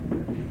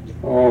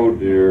Oh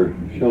dear,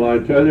 shall I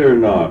tell you or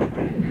not?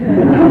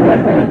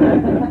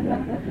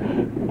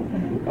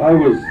 I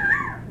was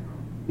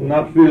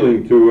not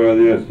feeling too well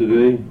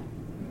yesterday,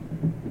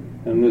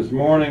 and this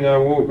morning I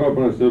woke up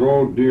and I said,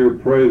 oh dear,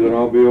 pray that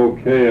I'll be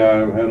okay.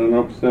 I've had an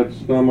upset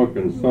stomach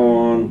and so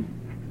on.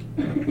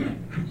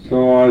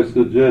 So I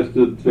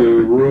suggested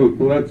to Ruth,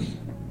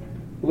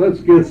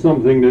 let's get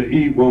something to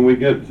eat when we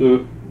get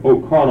to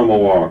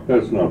Oconomowoc.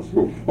 That's not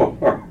so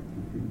far.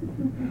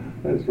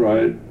 That's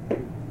right.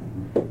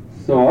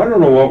 So I don't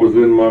know what was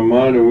in my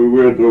mind, and we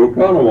went to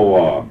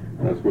Oconomowoc.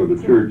 That's where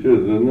the church is,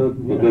 isn't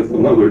it? But that's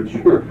another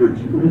church.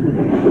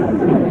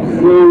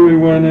 So we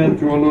went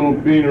into a little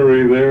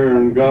beanery there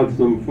and got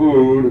some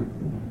food.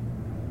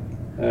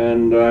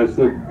 And I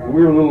said,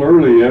 we're a little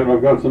early yet.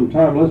 I've got some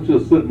time. Let's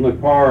just sit in the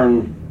car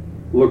and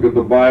look at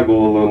the Bible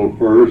a little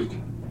first.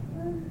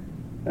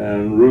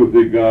 And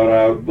Ruthie got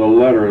out the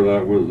letter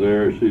that was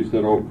there. She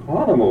said,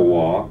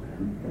 Oconomowoc?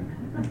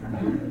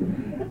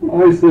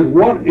 I said,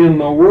 what in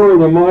the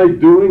world am I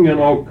doing in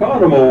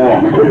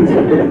Oconomowoc?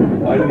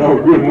 I know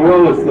good and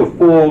well it's the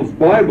Falls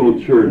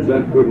Bible Church.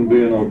 That couldn't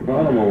be in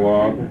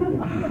Oconomowoc.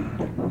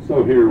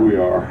 So here we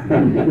are.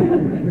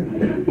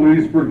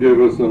 Please forgive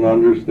us and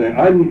understand.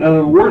 And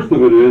the worst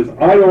of it is,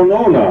 I don't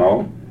know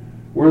now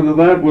whether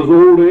that was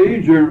old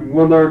age or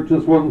whether I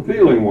just wasn't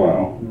feeling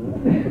well.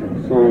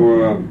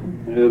 So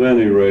at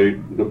any rate,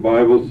 the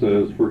Bible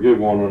says, forgive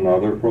one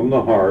another from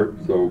the heart,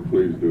 so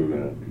please do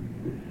that.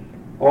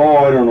 Oh,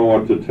 I don't know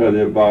what to tell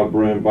you about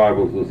Berean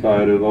Bible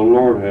Society. The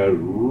Lord has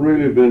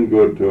really been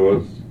good to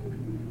us.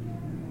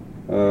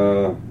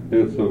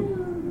 It's a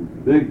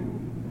big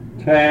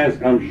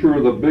task, I'm sure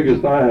the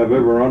biggest I have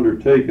ever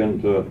undertaken,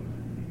 to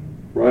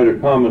write a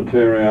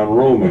commentary on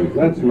Romans.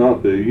 That's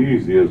not the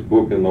easiest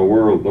book in the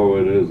world, though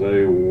it is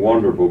a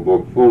wonderful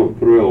book full of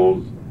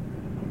thrills.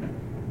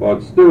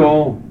 But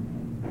still,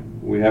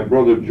 we have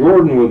Brother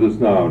Jordan with us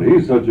now, and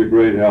he's such a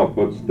great help.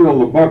 But still,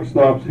 the buck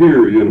stops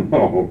here, you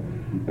know.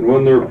 And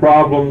when there are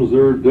problems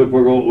or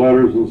difficult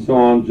letters and so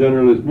on,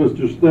 generally it's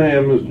Mr.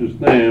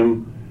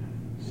 Stam.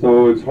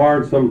 So it's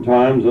hard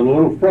sometimes and a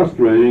little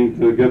frustrating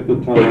to get the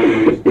time,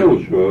 and we still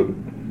should.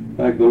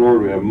 Thank the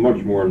Lord we have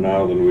much more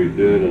now than we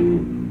did,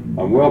 and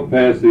I'm well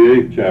past the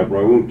 8th chapter.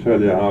 I won't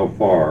tell you how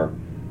far,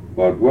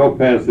 but well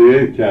past the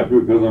 8th chapter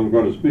because I'm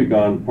going to speak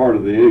on part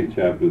of the 8th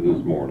chapter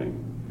this morning.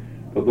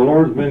 But the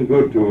Lord's been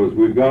good to us.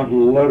 We've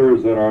gotten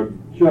letters that are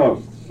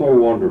just so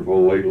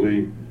wonderful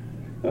lately.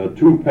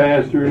 2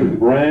 pastors,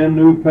 brand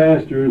new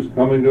pastors,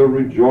 coming to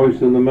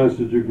rejoice in the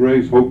message of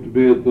grace, hope to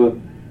be at the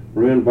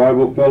Berean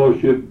Bible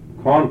Fellowship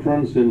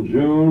Conference in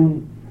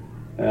June.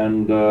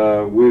 And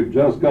we've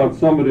just got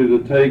somebody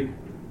to take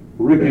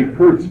Ricky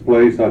Kurt's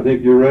place. I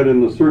think you read in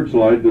the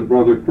Searchlight that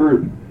Brother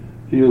Kurt,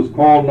 he is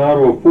called now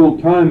to a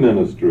full-time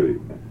ministry.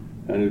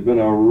 And he's been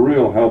a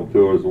real help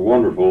to us, a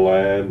wonderful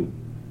lad.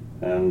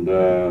 And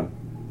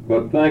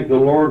but thank the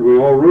Lord, we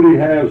already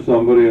have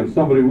somebody, and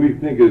somebody we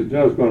think is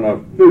just going to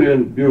fit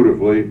in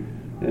beautifully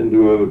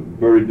into a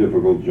very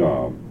difficult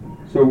job.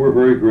 So we're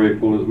very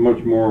grateful. There's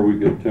much more we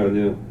could tell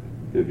you.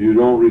 If you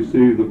don't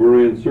receive the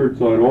Berean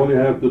Searchlight, all you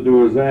have to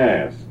do is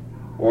ask,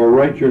 or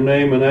write your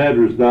name and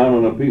address down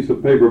on a piece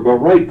of paper, but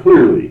write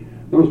clearly.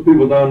 Those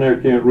people down there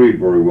can't read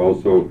very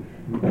well, so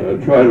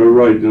try to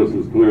write just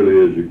as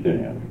clearly as you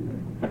can.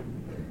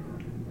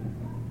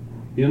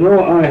 You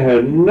know, I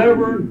had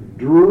never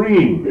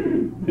dreamed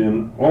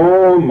in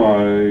all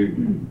my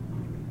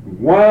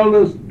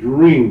wildest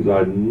dreams,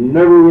 I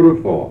never would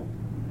have thought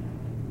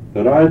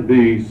that I'd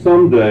be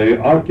someday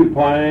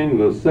occupying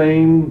the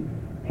same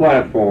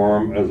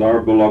platform as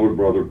our beloved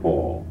Brother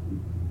Paul.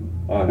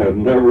 I had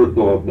never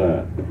thought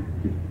that.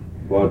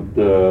 But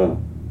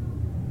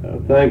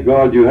thank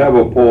God you have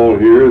a Paul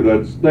here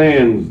that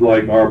stands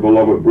like our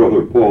beloved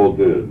Brother Paul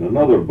did,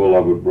 another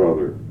beloved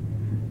brother.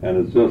 And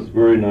it's just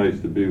very nice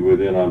to be with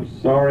you. And I'm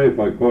sorry if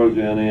I caused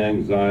you any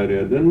anxiety.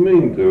 I didn't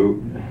mean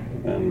to.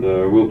 And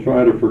we'll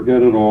try to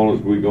forget it all as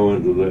we go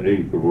into the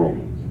 8th of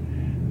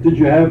Romans. Did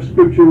you have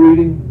scripture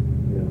reading?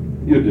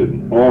 Yeah. You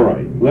didn't. All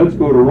right. Let's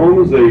go to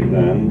Romans 8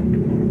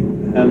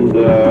 then. And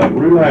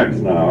relax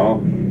now.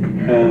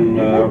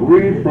 And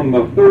read from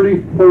the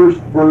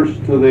 31st verse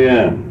to the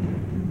end.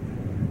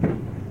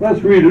 Let's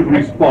read it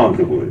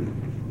responsibly.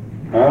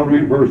 I'll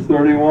read verse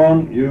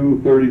 31, you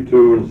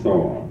 32, and so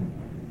on.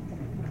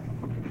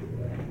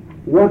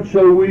 What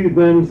shall we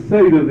then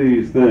say to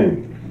these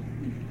things?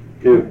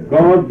 If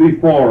God be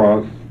for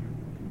us,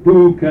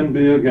 who can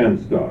be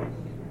against us?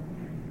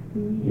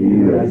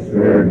 He that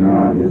spared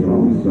not his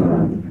own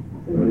Son,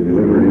 but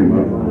delivered him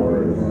up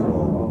for us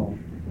all,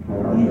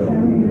 how shall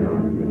he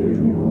not with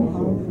him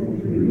also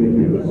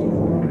forgive us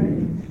all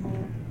things?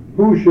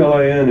 Who shall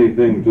lay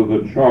anything to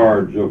the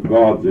charge of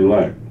God's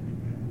elect?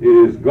 It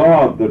is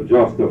God that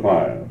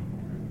justifieth.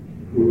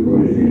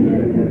 Who is he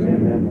that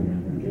condemneth?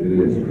 It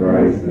is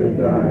Christ that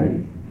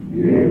died,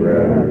 yea,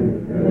 rather,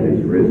 that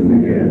is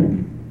risen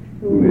again,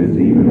 who is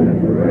even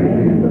at the right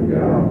hand of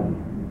God,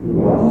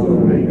 who also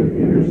maketh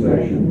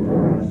intercession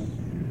for us.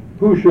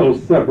 Who shall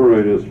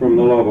separate us from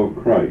the love of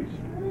Christ?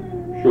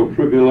 shall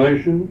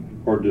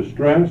tribulation, or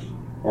distress,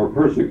 or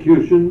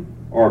persecution,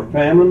 or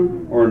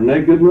famine, or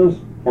nakedness,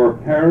 or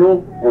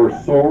peril, or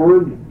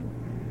sword?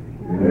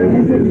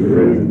 As it is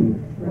written,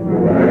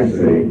 for thy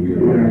sake we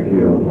are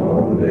killed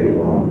all the day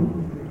long.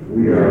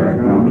 We are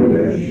accounted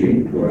as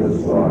sheep for the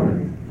slaughter.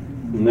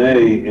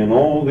 Nay, in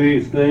all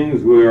these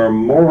things we are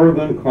more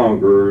than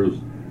conquerors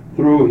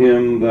through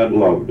him that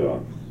loved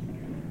us.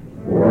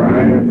 For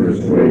I am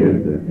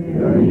persuaded that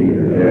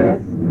neither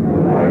death, nor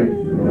life,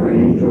 nor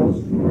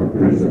angels, nor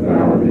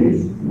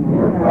principalities,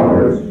 nor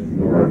powers,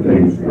 nor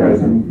things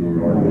present,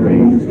 nor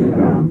things to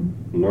come,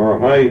 nor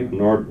height,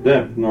 nor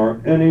depth,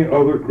 nor any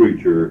other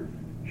creature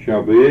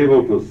shall be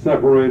able to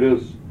separate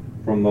us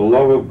from the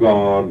love of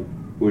God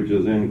which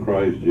is in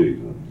Christ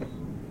Jesus.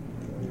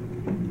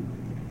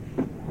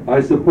 I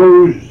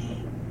suppose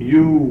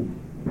you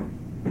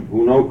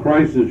who know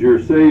Christ as your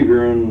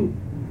Savior and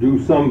do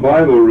some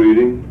Bible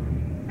reading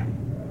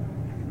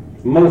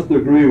must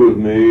agree with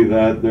me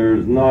that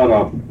there's not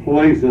a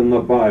place in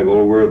the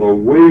Bible where the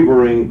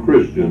wavering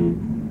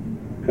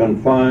Christian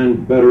can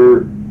find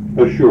better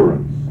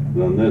assurance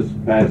than this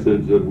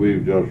passage that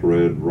we've just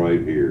read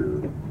right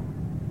here.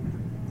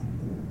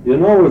 You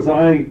know, as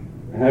I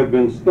have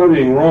been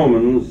studying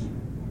Romans,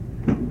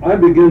 I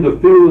begin to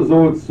feel as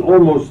though it's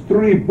almost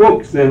 3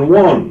 books in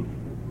one,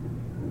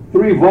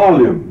 3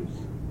 volumes.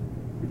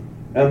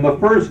 And the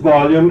first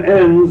volume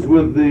ends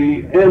with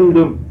the end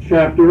of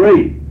chapter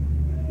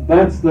 8.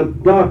 That's the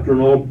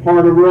doctrinal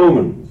part of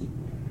Romans.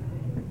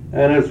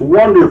 And it's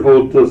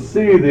wonderful to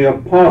see the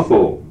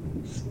apostle,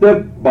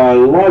 step by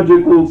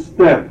logical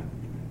step,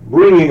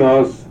 bringing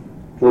us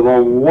to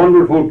the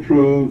wonderful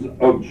truths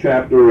of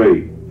chapter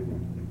 8.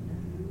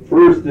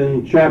 First,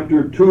 in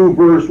chapter 2,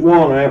 verse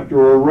 1,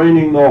 after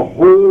arraigning the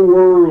whole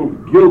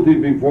world guilty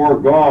before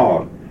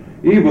God,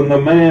 even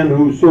the man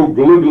who so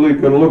glibly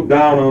can look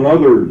down on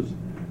others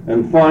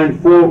and find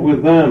fault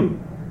with them,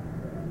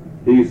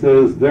 he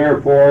says,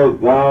 therefore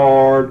thou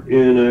art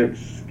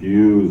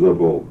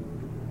inexcusable.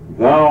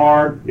 Thou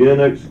art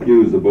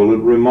inexcusable. It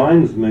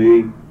reminds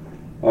me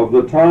of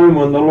the time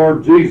when the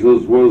Lord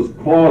Jesus was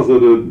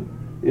closeted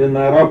in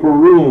that upper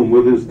room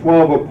with his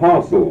 12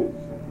 apostles.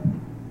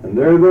 And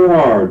there they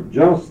are,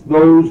 just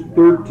those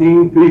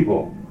 13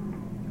 people.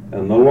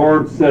 And the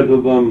Lord said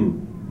to them,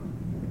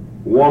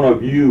 one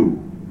of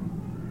you.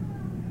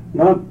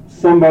 Not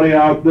somebody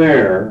out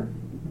there,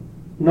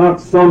 not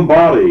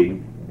somebody,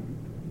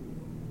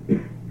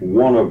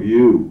 one of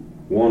you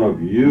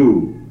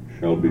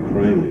shall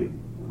betray me.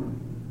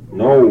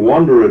 No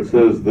wonder it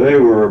says they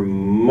were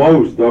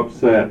most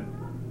upset.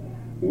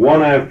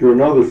 One after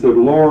another said,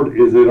 Lord,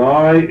 is it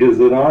I? Is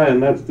it I?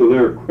 And that's to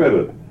their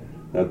credit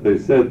that they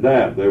said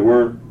that. They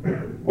weren't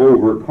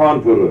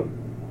overconfident.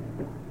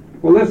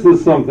 Well, this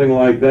is something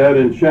like that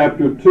in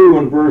chapter 2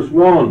 and verse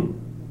 1,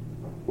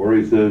 where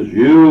he says,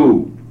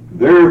 you,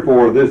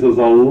 therefore, this is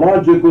a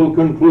logical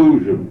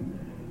conclusion.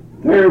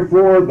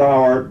 Therefore,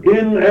 thou art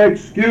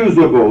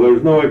inexcusable.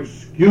 There's no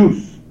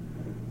excuse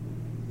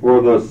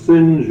for the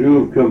sins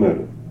you've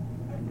committed.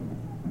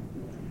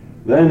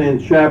 Then in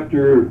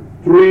chapter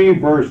 3,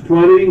 verse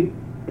 20,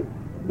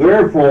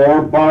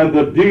 therefore, by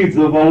the deeds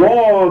of the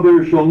law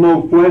there shall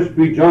no flesh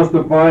be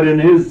justified in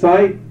his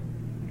sight.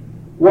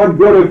 What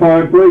good if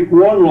I break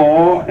one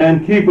law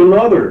and keep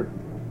another?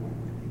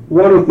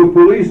 What if the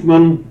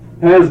policeman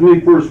has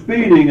me for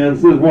speeding and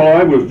says, well,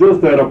 I was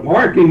just at a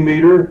parking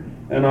meter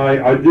and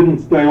I didn't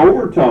stay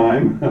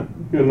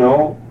overtime, you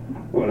know.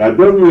 Well, that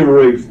doesn't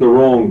erase the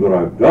wrong that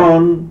I've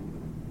done.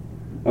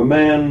 A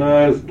man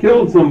has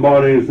killed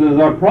somebody and says,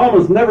 I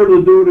promise never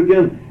to do it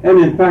again. And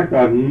in fact,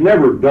 I've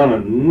never done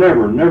it,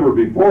 never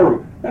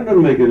before. That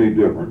doesn't make any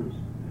difference.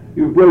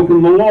 You've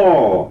broken the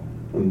law,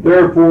 and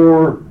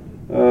therefore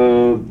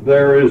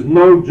there is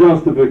no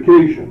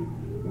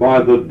justification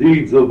by the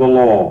deeds of the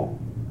law.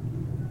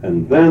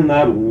 And then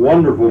that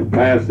wonderful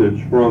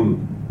passage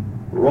from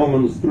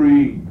Romans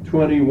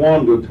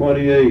 3:21 to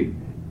 28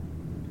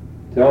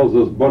 tells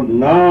us, but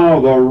now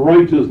the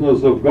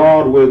righteousness of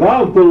God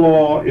without the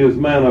law is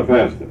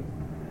manifested.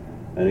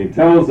 And he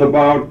tells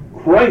about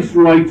Christ's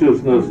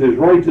righteousness, his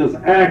righteous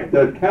act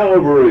at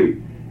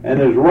Calvary, and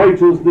his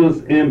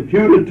righteousness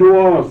imputed to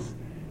us.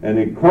 And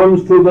he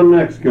comes to the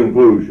next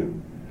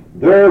conclusion.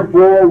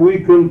 Therefore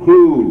we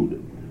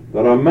conclude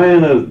that a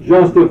man is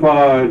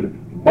justified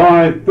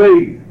by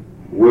faith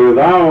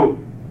without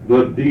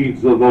the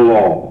deeds of the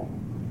law.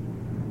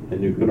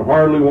 And you can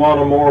hardly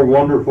want a more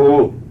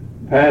wonderful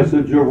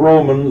passage of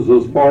Romans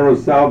as far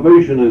as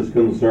salvation is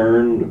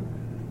concerned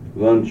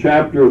than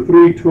chapter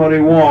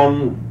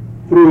 3:21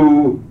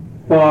 through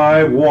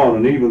 5:1,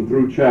 and even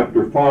through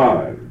chapter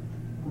 5.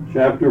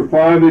 Chapter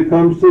 5, he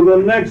comes to the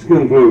next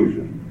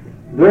conclusion.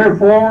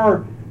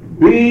 Therefore,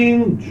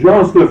 being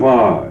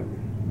justified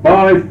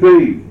by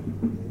faith,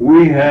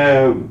 we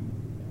have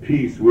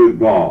peace with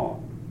God.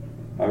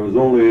 I was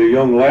only a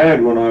young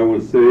lad when I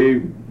was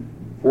saved,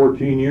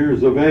 14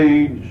 years of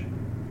age,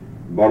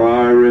 but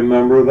I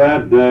remember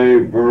that day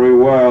very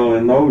well.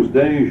 In those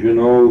days, you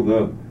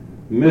know,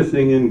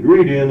 missing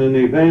ingredient in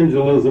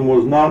evangelism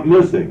was not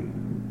missing.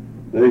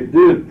 They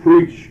did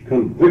preach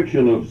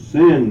conviction of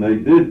sin. They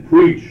did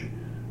preach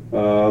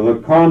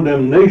the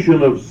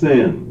condemnation of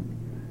sin.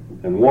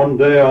 And one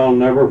day, I'll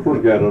never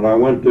forget it, I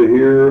went to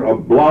hear a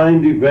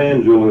blind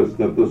evangelist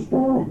at the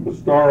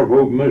Star of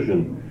Hope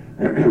Mission.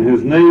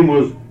 His name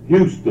was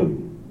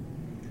Houston.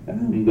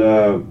 And,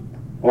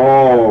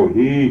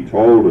 he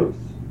told us.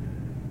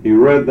 He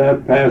read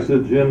that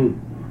passage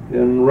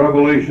in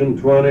Revelation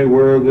 20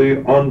 where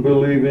the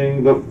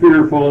unbelieving, the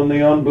fearful and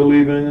the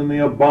unbelieving and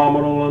the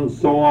abominable and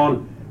so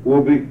on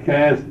will be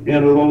cast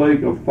into the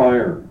lake of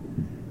fire.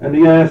 And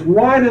he asked,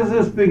 why does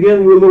this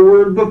begin with the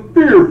word the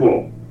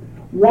fearful?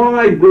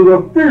 Why do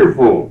the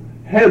fearful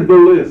head the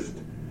list?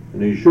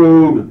 And he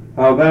showed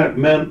how that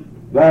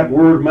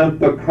word meant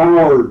the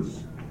cowards.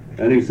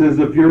 And he says,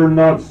 if you're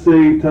not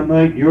saved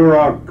tonight, you're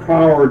a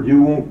coward.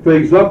 You won't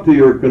face up to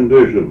your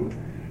condition.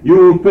 You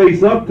won't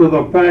face up to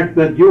the fact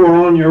that you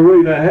are on your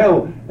way to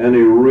hell. And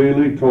he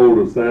really told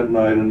us that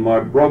night. And my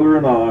brother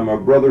and I, my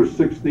brother's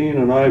 16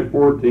 and I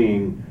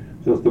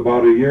 14, just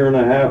about a year and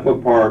a half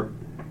apart,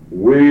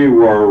 we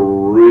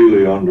were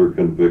really under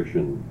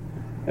conviction.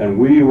 And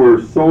we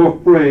were so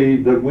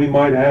afraid that we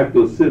might have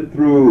to sit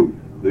through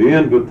the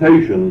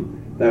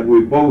invitation that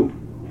we both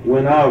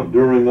went out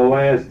during the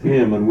last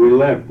hymn and we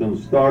left and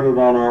started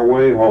on our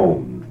way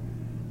home.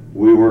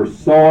 We were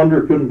so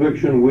under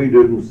conviction we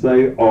didn't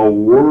say a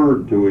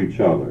word to each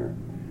other.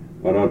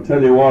 But I'll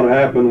tell you what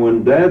happened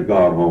when Dad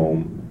got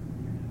home.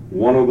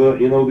 One of the,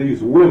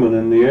 these women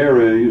in the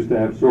area used to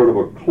have sort of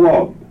a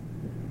club.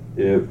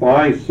 If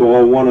I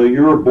saw one of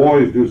your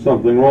boys do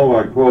something wrong,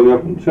 I'd call you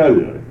up and tell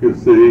you, you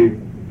see.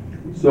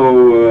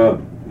 So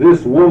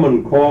this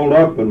woman called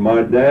up and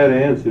my dad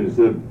answered and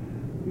said,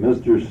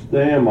 Mr.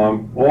 Stam,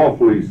 I'm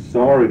awfully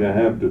sorry to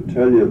have to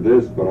tell you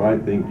this, but I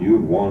think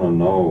you'd want to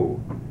know.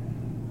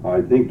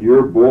 I think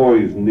your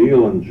boys,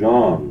 Neil and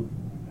John,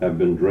 have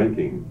been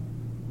drinking.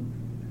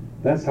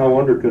 That's how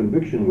under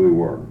conviction we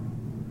were.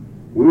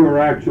 We were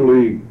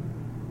actually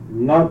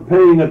not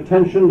paying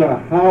attention to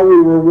how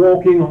we were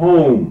walking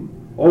home,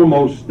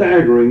 almost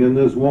staggering, and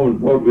this woman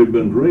thought we'd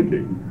been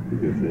drinking,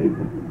 you see.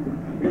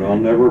 But I'll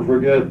never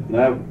forget,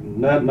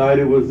 that night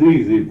it was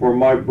easy for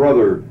my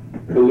brother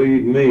to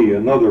lead me,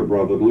 another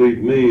brother to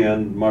lead me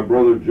and my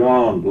brother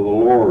John to the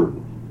Lord.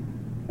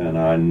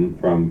 And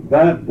from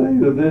that day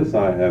to this,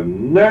 I have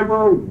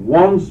never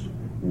once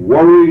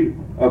worried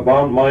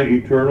about my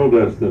eternal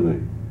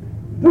destiny.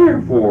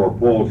 Therefore,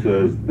 Paul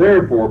says,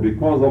 therefore,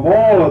 because of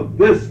all of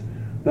this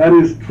that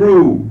is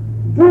true,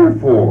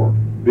 therefore,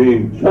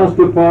 being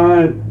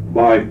justified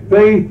by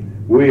faith,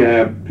 we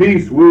have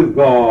peace with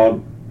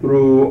God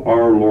through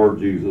our Lord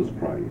Jesus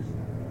Christ.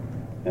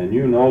 And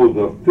you know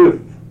the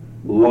fifth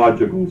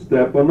logical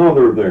step,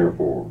 another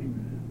therefore.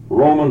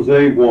 Romans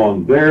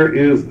 8:1, there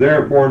is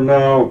therefore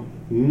now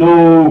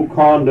no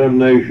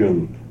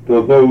condemnation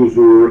to those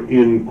who are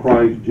in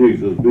Christ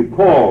Jesus,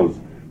 because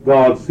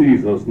God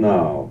sees us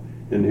now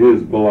in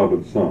his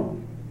beloved Son.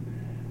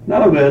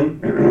 Now then,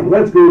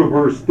 let's go to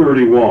verse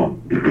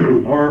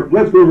 31, or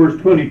let's go to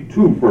verse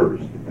 22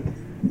 first.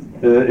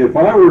 If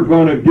I were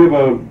going to give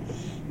a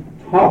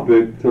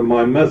topic to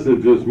my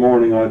message this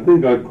morning, I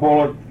think I'd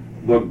call it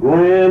the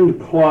grand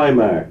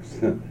climax,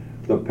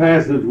 the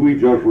passage we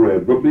just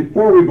read. But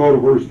before we go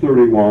to verse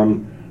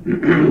 31,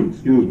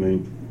 excuse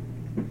me,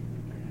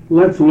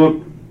 let's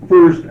look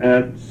first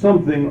at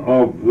something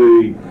of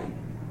the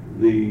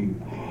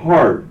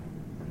heart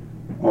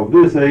of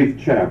this 8th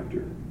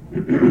chapter.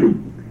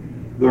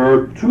 There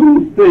are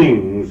two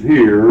things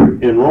here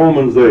in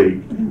Romans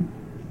 8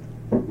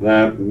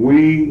 that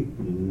we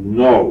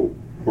know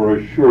for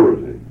a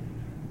surety,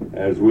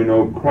 as we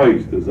know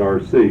Christ is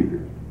our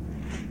Savior.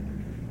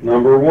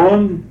 Number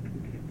 1,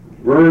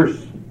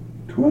 verse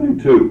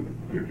 22.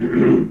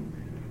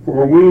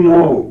 For we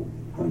know,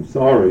 I'm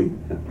sorry,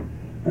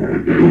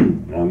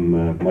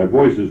 my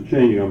voice is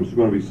changing. I'm just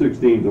going to be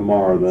 16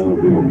 tomorrow, then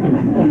it'll be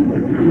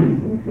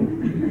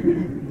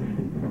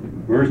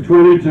okay. Verse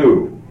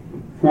 22.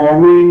 For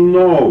we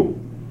know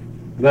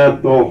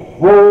that the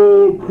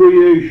whole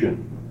creation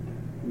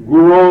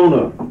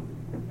groaneth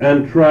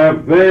and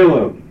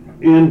travaileth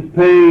in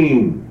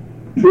pain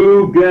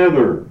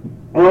together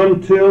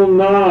until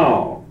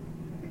now.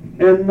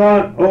 And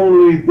not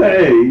only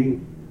they,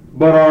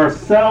 but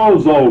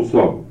ourselves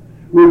also,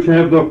 which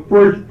have the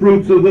first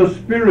fruits of the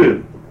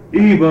Spirit,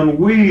 even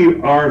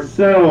we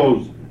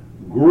ourselves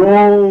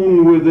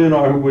groan within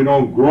our, we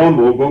don't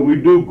grumble, but we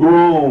do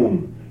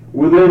groan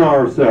within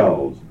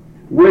ourselves,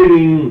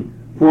 waiting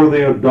for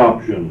the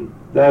adoption,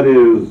 that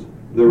is,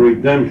 the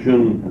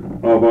redemption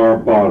of our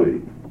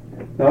body.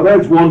 Now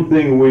that's one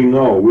thing we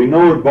know. We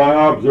know it by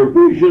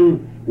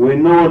observation, we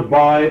know it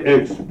by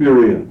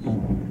experience.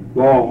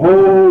 The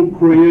whole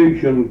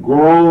creation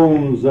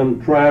groans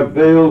and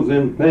travails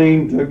in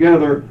pain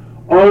together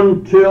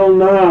until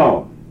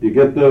now. You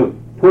get the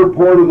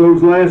purport of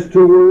those last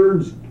two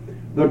words?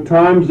 The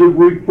times of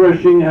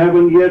refreshing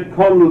haven't yet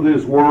come to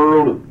this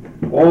world.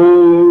 All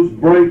those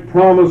bright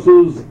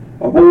promises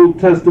of Old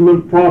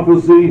Testament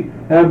prophecy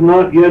have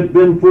not yet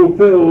been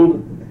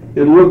fulfilled.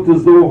 It looked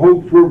as though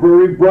hopes were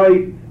very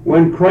bright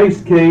when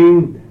Christ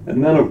came,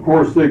 and then of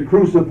course they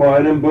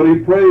crucified him, but he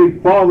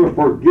prayed, Father,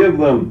 forgive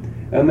them.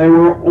 And they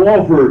were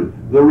offered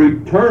the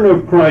return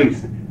of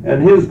Christ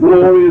and his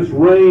glorious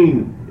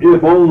reign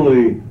if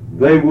only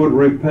they would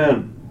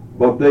repent.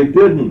 But they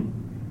didn't.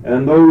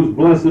 And those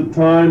blessed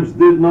times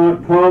did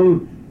not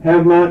come,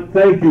 have not,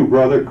 thank you,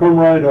 brother, come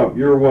right up,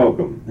 you're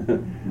welcome.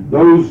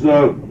 Those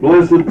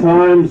blessed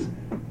times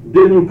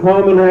didn't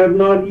come and have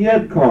not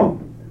yet come.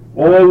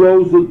 All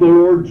those that the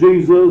Lord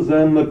Jesus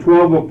and the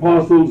 12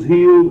 apostles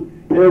healed,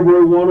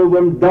 every one of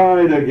them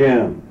died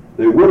again.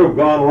 They would have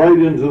gone right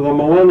into the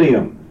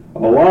millennium,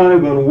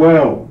 alive and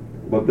well,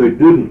 but they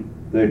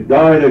didn't. They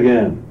died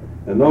again.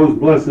 And those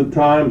blessed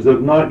times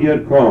have not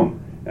yet come.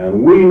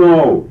 And we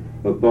know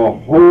that the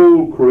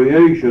whole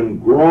creation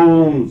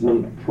groans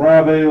and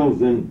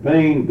travails in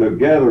pain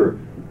together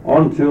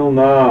until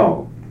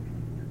now.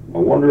 I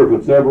wonder if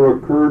it's ever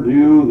occurred to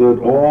you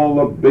that all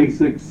the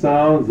basic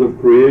sounds of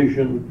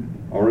creation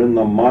are in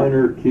the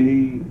minor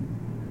key.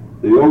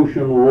 The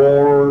ocean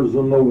roars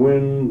and the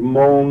wind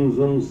moans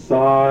and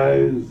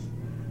sighs.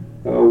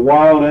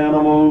 Wild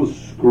animals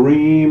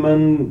scream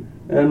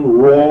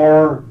and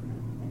roar.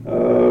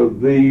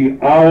 The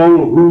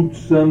owl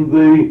hoots and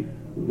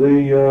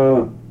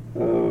the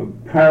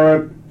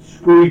parrot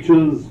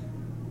screeches,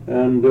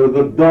 and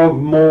the dove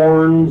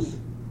mourns,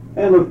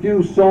 and a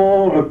few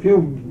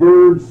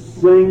birds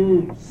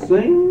sing.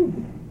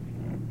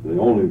 The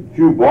only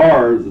few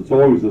bars, it's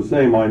always the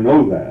same, I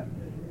know that,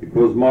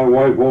 because my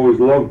wife always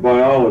loved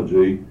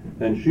biology,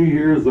 and she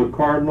hears a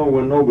cardinal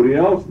when nobody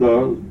else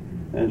does,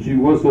 and she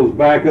whistles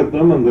back at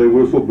them, and they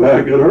whistle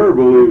back at her,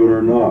 believe it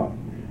or not.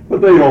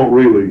 But they don't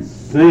really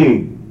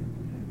sing.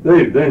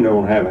 They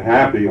don't have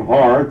happy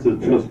hearts.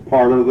 It's just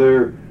part of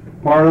their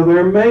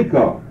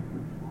makeup.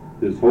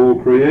 This whole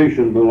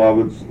creation,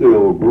 beloved,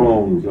 still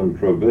groans and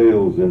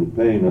travails in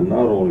pain, and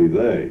not only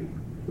they,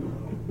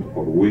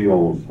 but we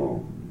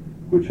also,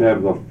 which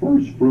have the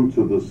first fruits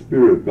of the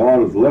Spirit. God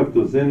has left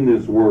us in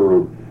this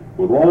world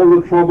with all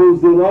the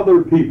troubles that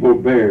other people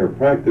bear,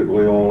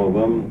 practically all of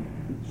them,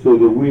 so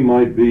that we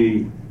might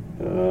be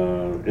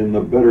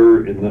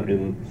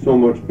in so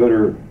much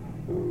better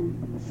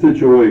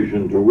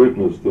situation to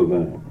witness to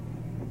them.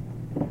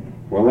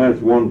 Well, that's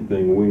one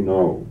thing we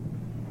know.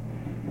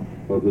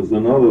 But there's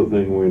another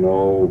thing we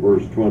know,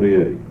 verse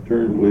 28.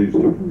 Turn please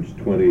to verse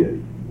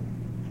 28.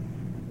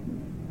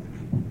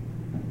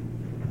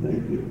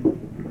 Thank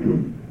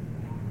you.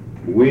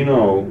 We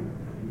know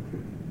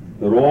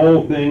that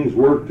all things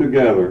work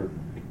together,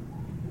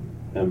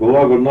 and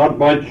beloved, not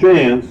by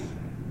chance,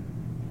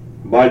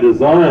 by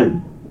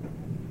design.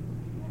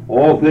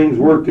 All things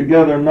work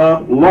together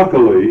not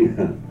luckily,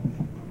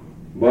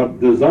 but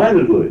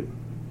designedly,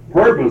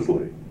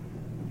 purposely.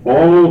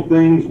 All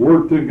things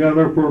work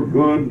together for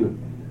good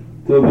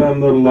to them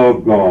that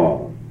love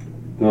God,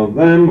 to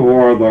them who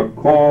are the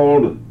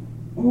called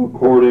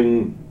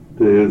according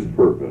to his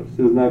purpose.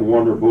 Isn't that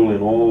wonderful,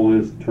 in all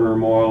this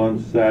turmoil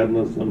and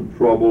sadness and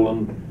trouble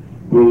and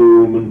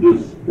gloom and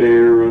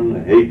despair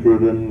and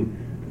hatred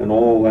and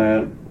all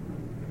that,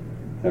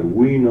 that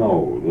we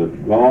know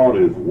that God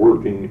is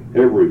working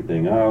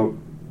everything out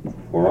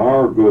for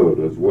our good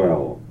as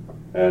well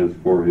as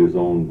for his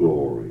own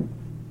glory.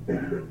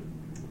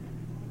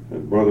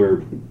 And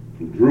Brother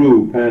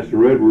Drew,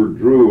 Pastor Edward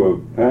Drew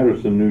of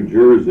Patterson, New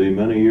Jersey,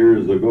 many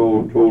years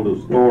ago told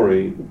a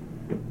story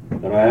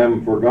that I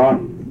haven't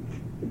forgotten.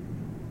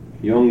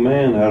 A young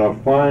man had a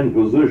fine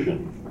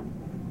position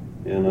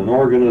in an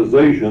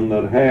organization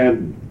that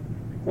had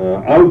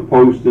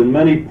outposts in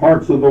many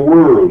parts of the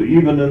world,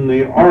 even in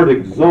the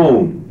Arctic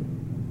zone.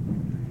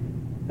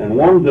 And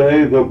one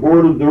day the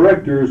board of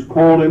directors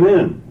called him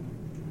in,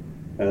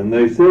 and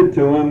they said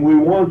to him, we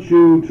want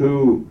you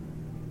to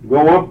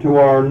go up to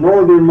our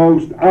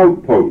northernmost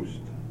outpost.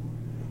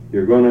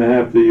 You're going to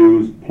have to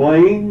use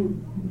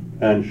plane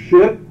and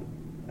ship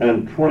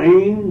and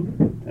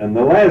train, and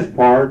the last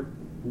part,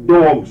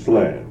 dog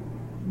sled.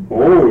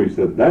 Oh, he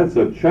said, that's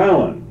a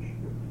challenge.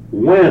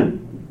 When?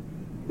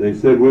 They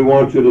said, we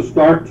want you to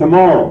start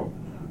tomorrow.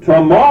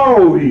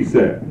 Tomorrow, he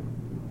said.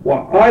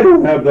 Well, I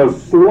don't have the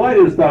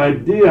slightest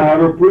idea how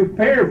to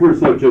prepare for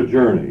such a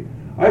journey.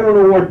 I don't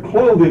know what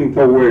clothing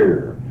to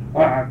wear.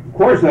 Of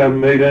course, I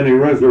haven't made any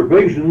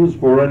reservations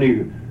for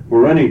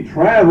any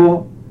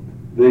travel.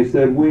 They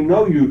said, we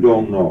know you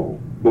don't know,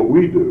 but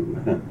we do.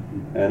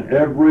 And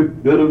every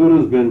bit of it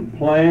has been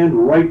planned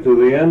right to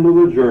the end of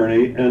the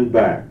journey and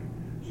back.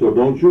 So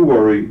don't you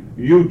worry,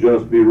 you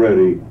just be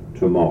ready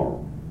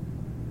tomorrow.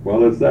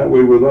 Well, it's that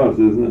way with us,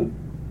 isn't it?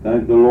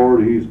 Thank the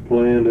Lord, he's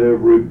planned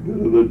every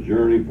bit of the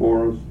journey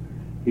for us.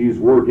 He's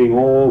working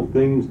all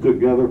things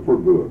together for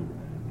good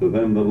to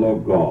them that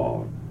love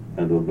God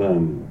and to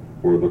them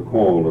who are the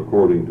called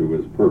according to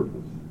his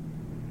purpose.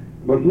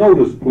 But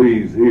notice,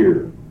 please,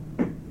 here,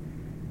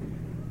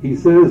 he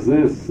says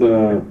this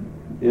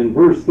in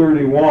verse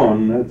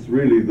 31, that's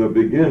really the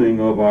beginning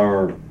of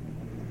our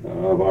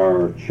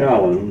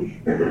challenge.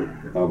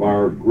 of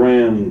our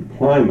grand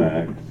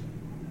climax,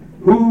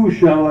 who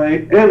shall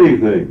lay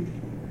anything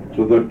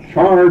to the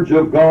charge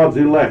of God's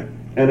elect?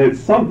 And it's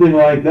something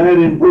like that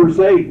in verse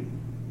 8.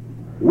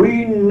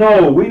 We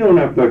know, we don't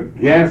have to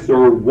guess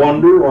or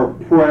wonder or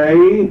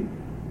pray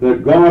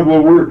that God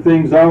will work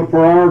things out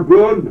for our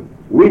good.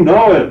 We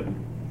know it.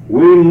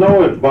 We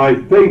know it by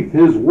faith.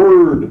 His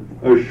word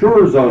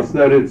assures us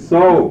that it's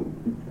so.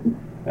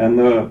 And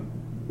the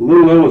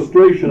little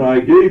illustration I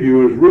gave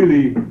you is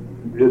really,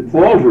 it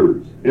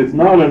falters. It's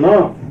not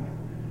enough.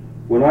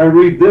 When I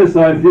read this,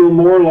 I feel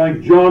more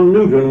like John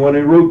Newton when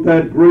he wrote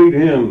that great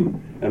hymn.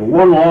 And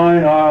one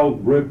line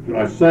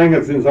I sang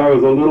it since I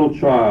was a little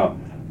child.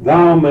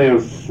 Thou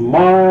mayest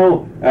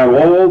smile at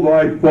all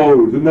thy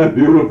foes. Isn't that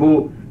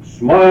beautiful?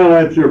 Smile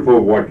at your foe.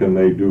 What can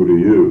they do to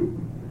you?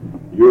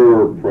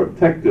 You're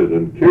protected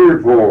and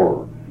cared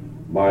for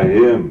by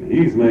him.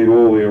 He's made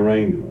all the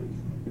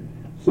arrangements.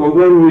 So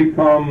then we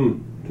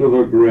come to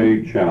the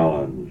great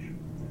challenge.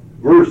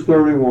 Verse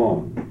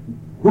 31.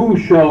 Who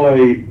shall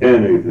lay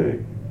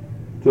anything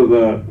to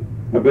the,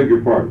 I beg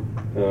your pardon,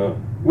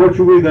 what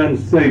should we then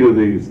say to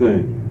these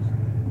things?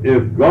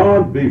 If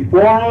God be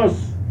for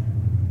us,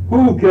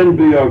 who can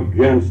be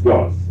against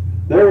us?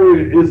 There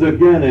is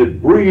again,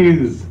 it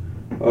breathes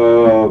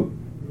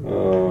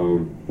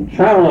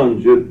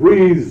challenge, it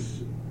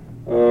breathes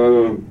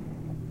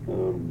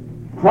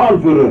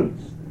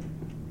confidence,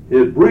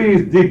 it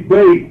breathes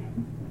debate.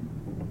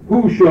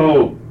 Who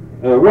shall,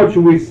 what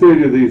should we say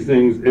to these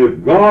things?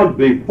 If God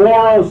be for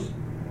us,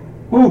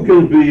 who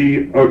can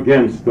be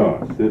against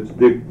us? It's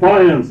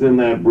defiance in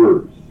that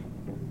verse.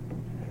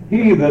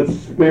 He that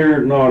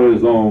spared not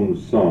his own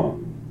son,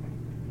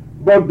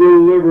 but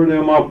delivered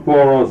him up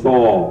for us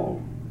all,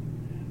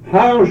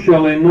 how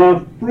shall he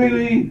not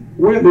freely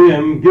with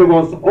him give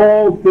us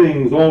all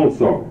things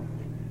also?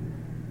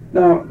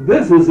 Now,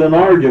 this is an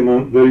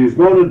argument that he's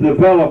going to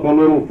develop a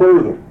little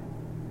further.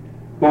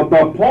 But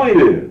the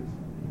point is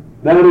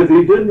that if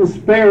he didn't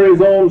spare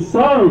his own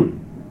son,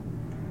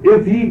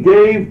 if he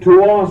gave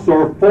to us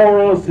or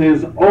for us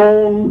his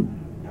own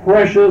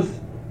precious,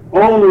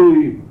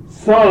 only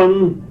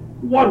son,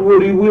 what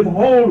would he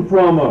withhold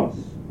from us?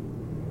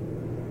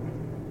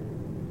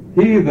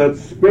 He that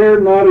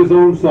spared not his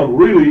own son.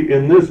 Really,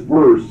 in this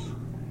verse,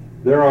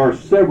 there are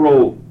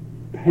several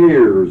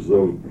pairs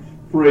of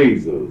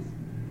phrases.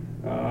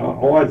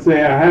 I'd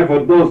say a half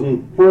a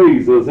dozen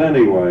phrases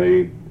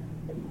anyway,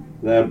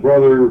 that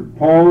Brother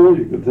Paul,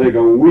 you could take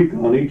a week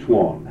on each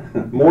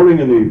one,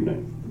 morning and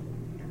evening.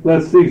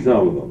 Let's see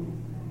some of them.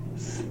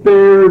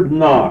 Spared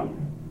not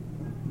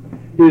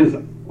his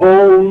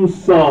own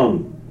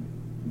son,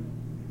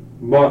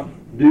 but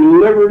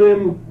delivered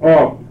him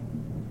up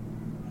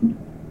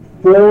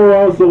for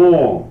us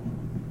all.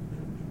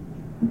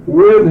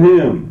 With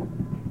him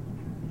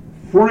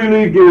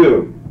freely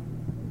give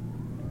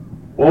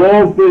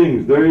all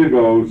things. There you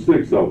go,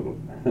 6 of them.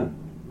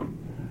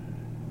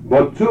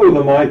 But 2 of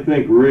them I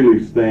think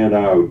really stand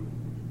out.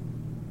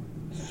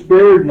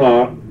 Spared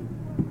not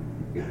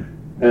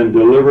and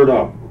delivered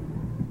up.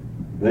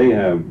 They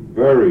have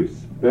very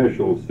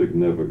special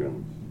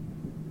significance.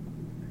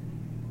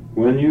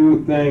 When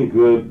you think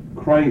that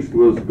Christ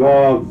was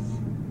God's,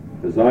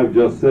 as I've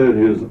just said,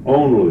 his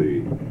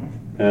only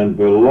and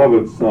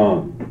beloved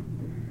Son,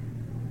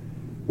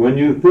 when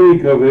you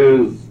think of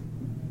his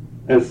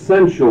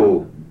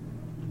essential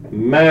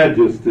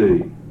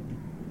majesty,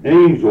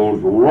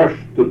 angels rush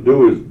to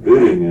do his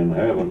bidding in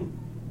heaven.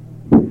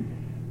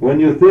 When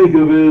you think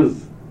of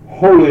his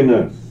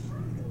holiness,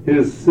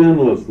 his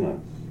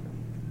sinlessness,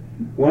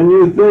 when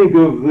you think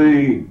of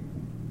the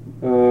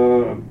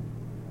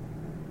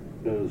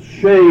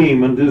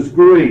shame and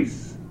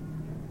disgrace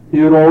he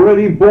had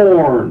already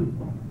borne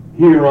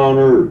here on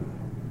earth,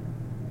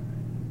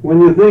 when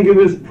you think of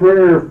his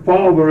prayer,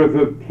 Father, if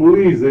it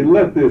please thee,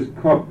 let this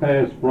cup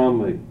pass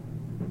from me.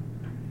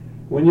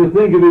 When you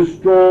think of his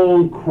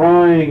strong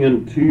crying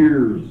and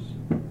tears,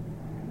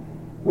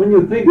 when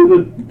you think of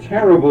the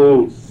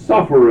terrible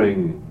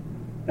suffering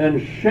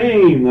and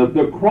shame that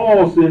the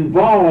cross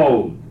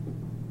involved,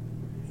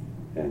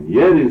 and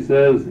yet he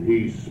says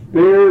he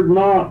spared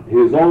not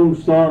his own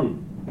son.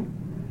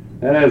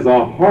 That has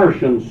a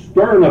harsh and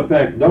stern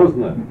effect,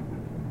 doesn't it?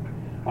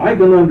 I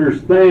can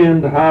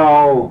understand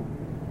how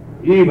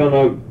even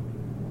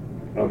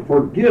a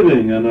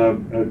forgiving and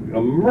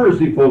a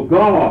merciful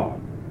God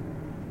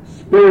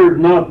spared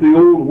not the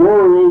old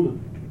world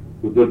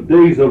with the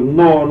days of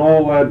Noah and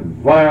all that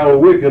vile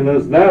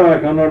wickedness. That I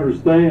can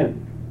understand.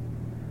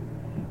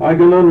 I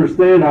can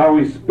understand how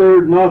he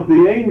spared not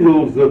the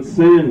angels that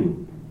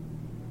sinned.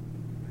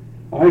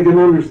 I can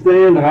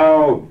understand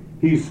how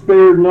he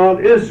spared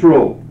not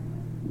Israel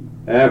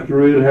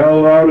after he had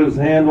held out his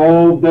hand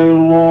all day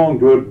long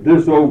to a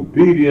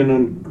disobedient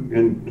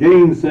and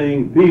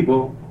gainsaying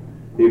people.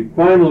 He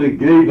finally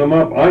gave them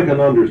up. I can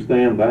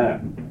understand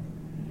that.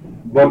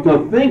 But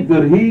to think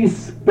that he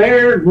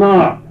spared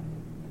not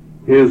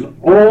his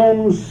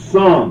own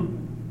son,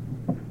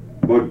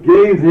 but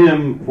gave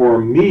him for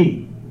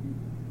me,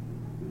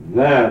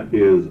 that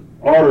is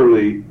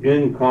utterly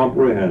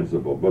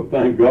incomprehensible. But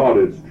thank God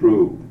it's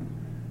true.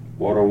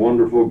 What a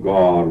wonderful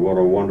God, what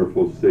a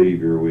wonderful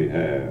Savior we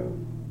have.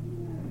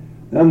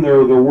 Then there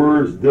are the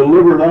words,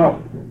 delivered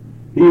up.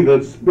 He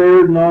that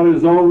spared not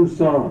his own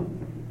son,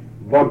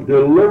 but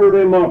delivered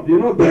him up. You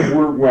know that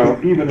word, well,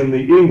 even in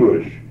the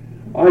English,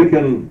 I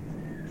can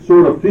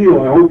sort of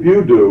feel, I hope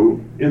you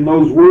do, in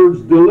those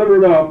words,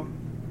 delivered up,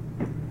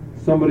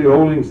 somebody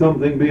holding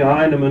something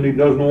behind him and he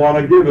doesn't want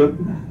to give it,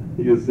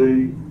 you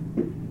see.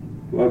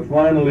 But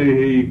finally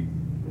he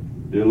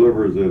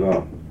delivers it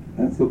up.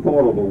 That's the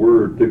thought of the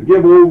word, to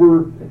give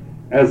over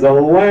as a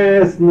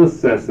last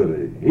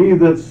necessity. He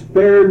that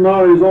spared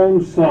not his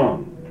own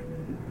son,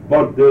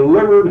 but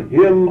delivered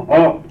him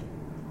up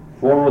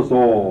for us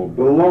all.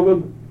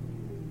 Beloved,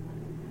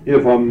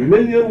 if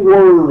 1,000,000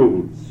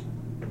 worlds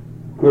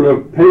could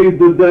have paid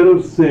the debt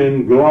of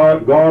sin,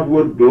 God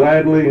would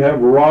gladly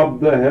have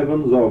robbed the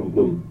heavens of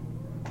them.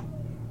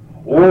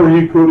 Or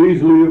he could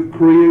easily have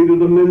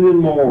created 1,000,000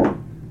 more.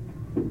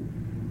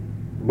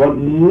 But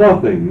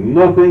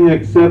nothing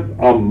except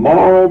a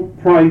moral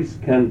price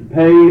can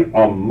pay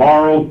a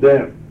moral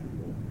debt.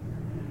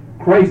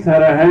 Christ had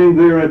to hang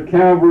there at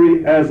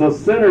Calvary as a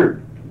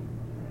sinner,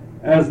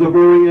 as the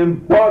very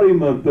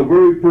embodiment, the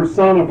very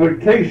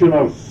personification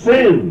of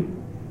sin.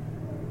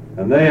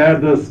 And they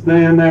had to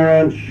stand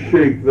there and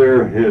shake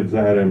their heads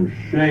at him.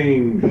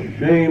 Shame,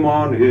 shame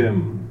on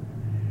him.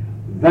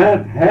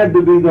 That had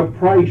to be the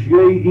price,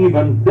 yea,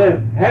 even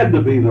death had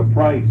to be the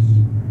price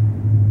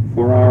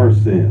for our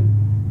sin.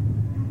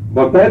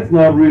 But that's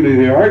not really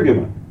the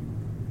argument.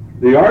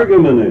 The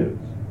argument is,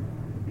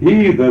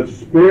 he that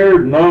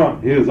spared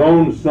not his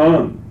own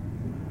son,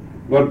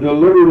 but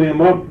delivered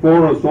him up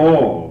for us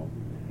all,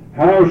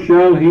 how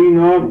shall he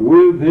not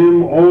with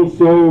him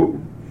also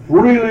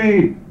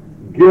freely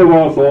give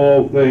us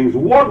all things?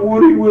 What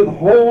would he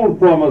withhold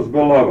from us,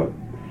 beloved?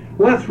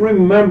 Let's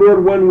remember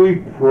it when we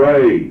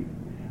pray.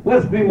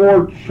 Let's be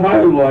more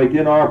childlike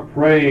in our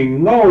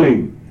praying,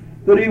 knowing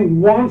that he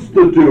wants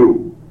to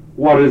do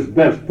what is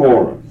best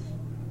for us.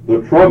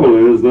 The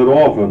trouble is that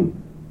often,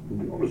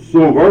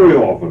 so very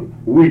often,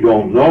 we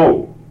don't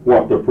know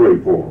what to pray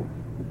for.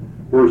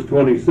 Verse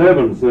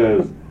 27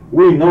 says,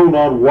 we know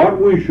not what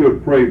we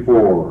should pray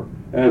for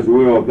as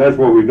we ought. That's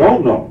what we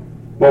don't know.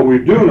 But we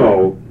do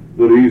know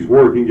that he's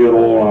working it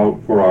all out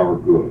for our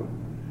good.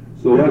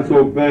 So let's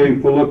obey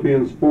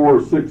Philippians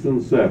 4, 6,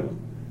 and 7.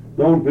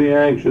 Don't be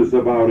anxious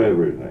about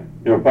anything,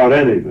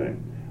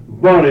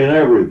 but in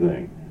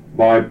everything,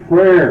 by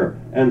prayer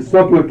and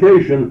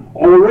supplication,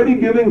 already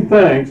giving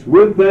thanks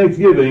with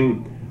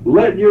thanksgiving,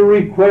 let your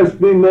requests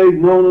be made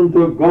known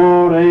unto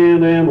God,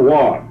 and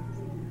what?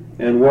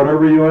 And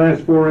whatever you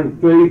ask for in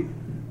faith,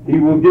 he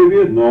will give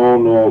you?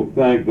 No,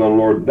 thank the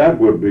Lord. That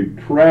would be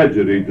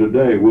tragedy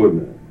today,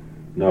 wouldn't it?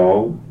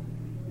 No.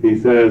 He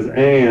says,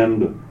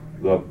 and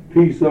the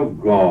peace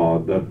of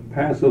God that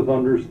passeth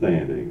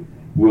understanding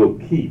will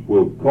keep,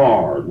 will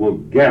guard, will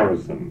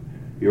garrison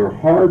your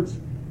hearts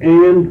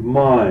and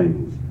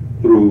minds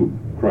through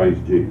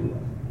Christ Jesus.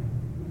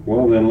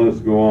 Well, then let's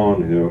go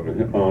on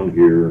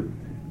here.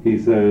 He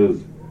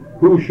says,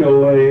 who shall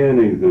lay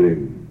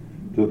anything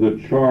to the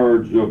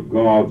charge of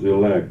God's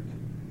elect?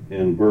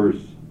 In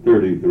verse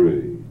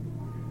 33.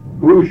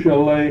 Who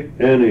shall lay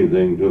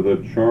anything to the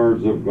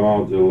charge of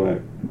God's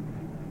elect?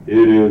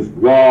 It is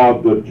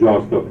God that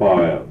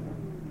justifieth.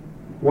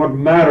 What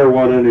matter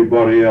what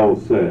anybody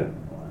else said?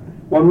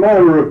 What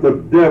matter if the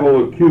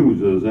devil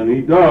accuses, and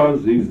he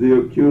does, he's the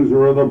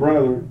accuser of the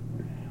brethren.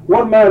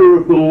 What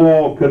matter if the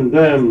law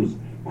condemns?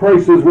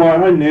 Christ says, why,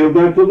 I nailed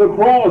that to the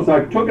cross.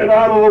 I took it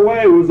out of the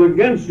way. It was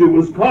against you. It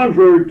was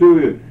contrary to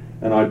you.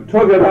 And I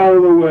took it out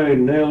of the way,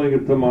 nailing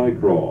it to my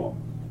cross.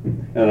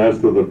 And as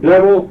to the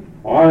devil,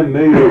 I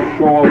made a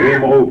show of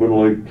him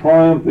openly,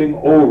 triumphing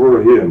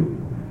over him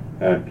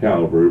at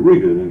Calvary.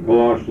 Read it in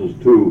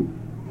Colossians 2,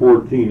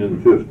 14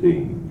 and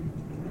 15.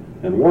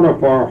 And what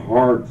if our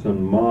hearts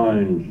and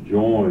minds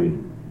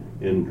join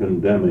in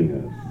condemning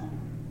us?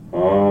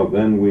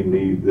 Then we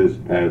need this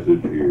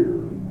passage here.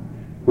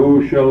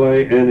 Who shall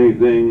lay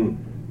anything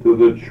to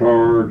the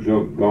charge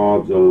of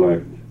God's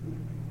elect?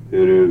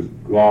 It is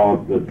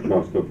God that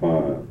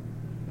justifieth.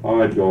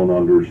 I don't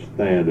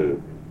understand it.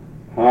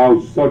 How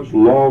such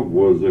love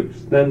was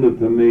extended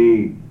to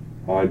me,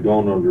 I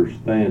don't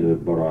understand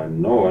it, but I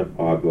know it,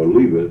 I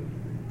believe it,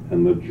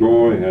 and the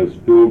joy has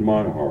filled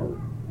my heart.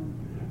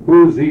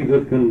 Who is he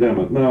that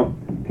condemneth? Now,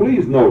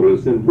 please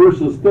notice in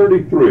verses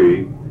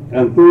 33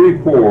 and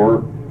 34,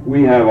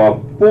 we have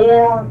a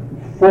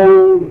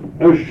fourfold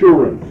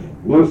assurance.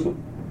 Listen.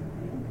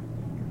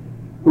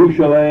 Who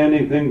shall lay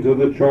anything to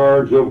the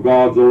charge of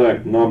God's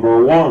elect?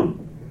 Number one,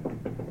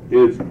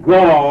 it's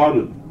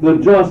God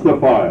that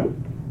justifieth.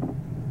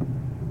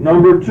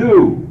 Number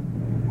two,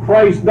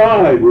 Christ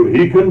died. Would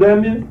he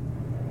condemn you?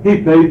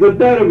 He paid the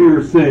debt of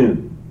your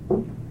sin.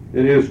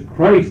 It is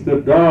Christ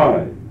that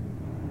died.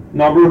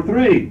 Number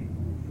three,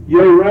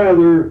 yea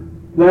rather,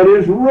 that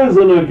is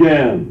risen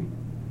again.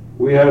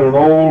 We had an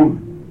old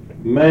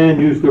man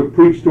used to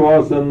preach to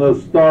us in the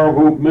Star of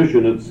Hope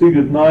mission. It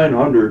seated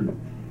 900,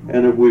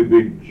 and it would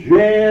be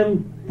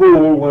jammed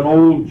full when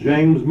old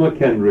James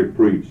McKendrick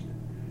preached.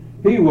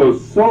 He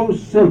was so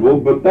simple,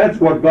 but that's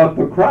what got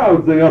the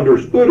crowds. They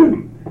understood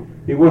him.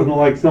 He wasn't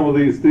like some of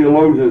these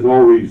theologians,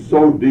 oh, he's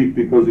so deep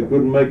because he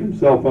couldn't make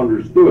himself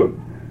understood.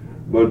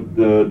 But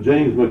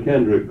James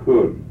McKendrick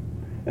could.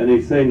 And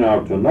he'd say,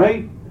 now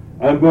tonight,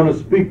 I'm going to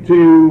speak to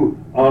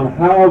you on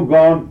how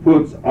God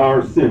puts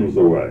our sins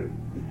away.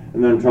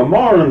 And then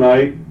tomorrow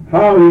night,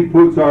 how he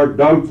puts our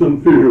doubts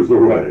and fears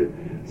away.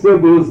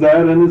 Simple as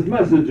that, and his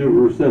messages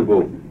were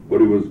simple,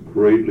 but he was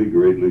greatly,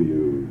 greatly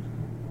used.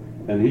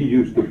 And he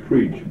used to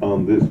preach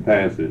on this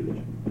passage.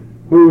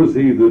 Who is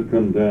he that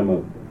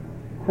condemneth?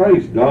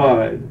 Christ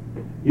died.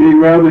 Yea,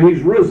 rather,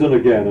 he's risen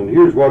again. And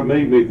here's what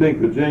made me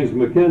think of James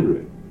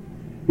McKendrick.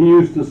 He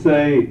used to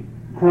say,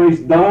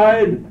 Christ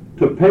died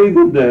to pay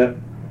the debt,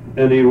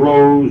 and he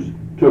rose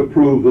to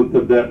prove that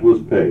the debt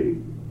was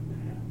paid.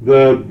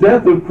 The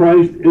death of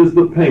Christ is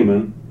the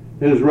payment.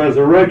 His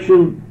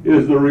resurrection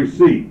is the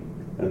receipt.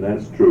 And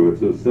that's true.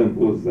 It's as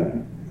simple as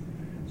that.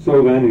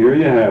 So then, here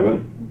you have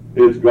it.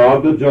 It's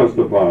God that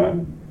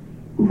justifies.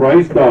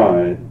 Christ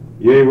died.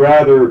 Yea,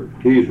 rather,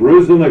 he's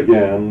risen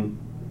again.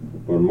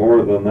 But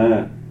more than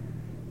that,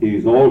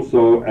 he's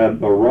also at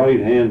the right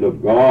hand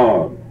of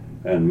God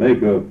and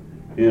maketh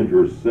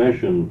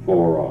intercession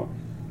for us.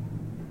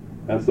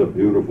 That's a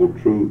beautiful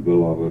truth,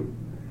 beloved.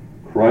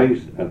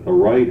 Christ at the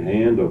right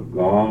hand of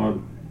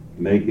God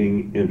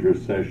making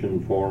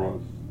intercession for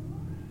us.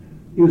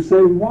 You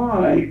say,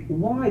 why?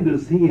 Why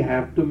does he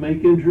have to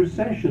make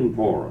intercession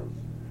for us?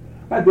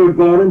 I thought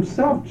God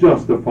himself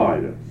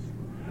justified us.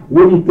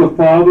 Wouldn't the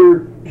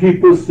Father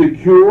keep us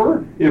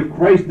secure if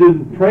Christ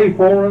didn't pray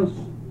for us?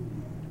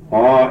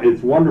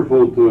 It's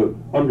wonderful to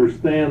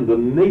understand the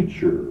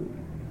nature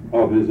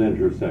of his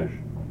intercession.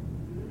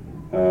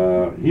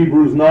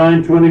 Hebrews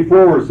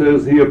 9:24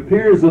 says, he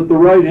appears at the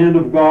right hand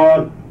of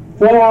God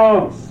for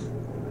us.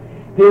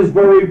 His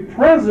very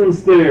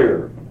presence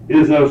there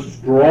is a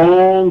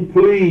strong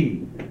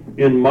plea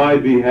in my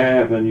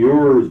behalf and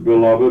yours,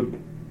 beloved.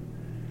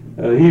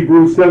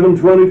 Hebrews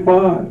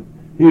 7:25,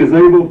 he is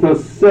able to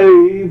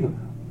save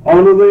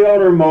unto the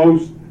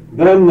uttermost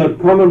them that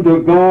come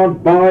unto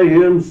God by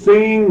him,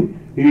 seeing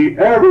he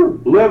ever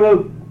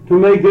liveth to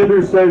make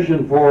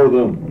intercession for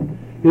them.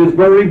 His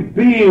very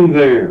being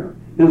there,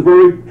 his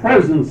very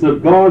presence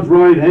at God's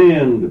right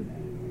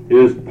hand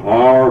is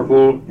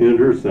powerful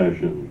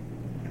intercession.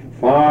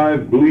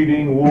 5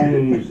 bleeding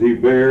wounds he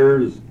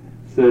bears,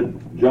 said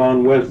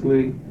John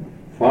Wesley.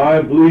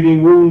 5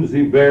 bleeding wounds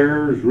he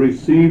bears,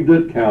 received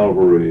at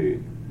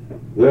Calvary.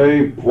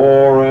 They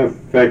pour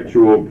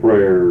effectual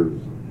prayers.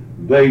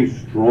 They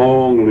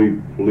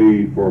strongly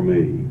plead for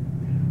me.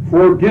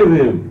 Forgive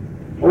him.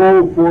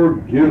 Oh,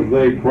 forgive,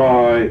 they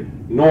cry,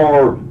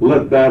 nor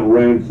let that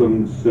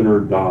ransomed sinner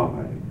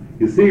die.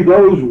 You see,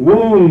 those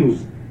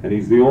wounds, and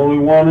he's the only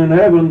one in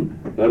heaven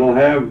that'll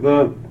have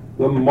the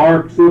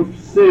marks of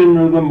sin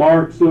or the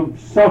marks of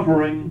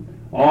suffering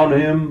on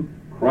him.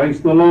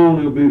 Christ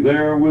alone, he'll be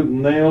there with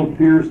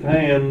nail-pierced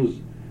hands.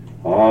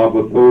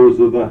 But those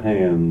are the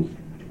hands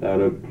that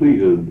have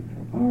pleaded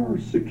our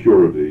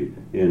security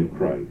in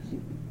Christ.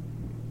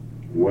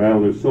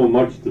 Well, there's so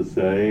much to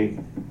say,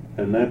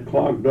 and that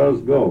clock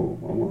does go.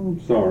 Well, I'm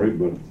sorry,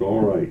 but it's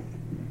all right.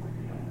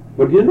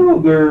 But you know,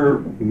 there are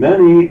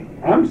many,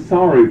 I'm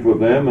sorry for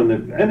them, and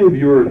if any of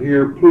you are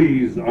here,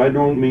 please, I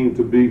don't mean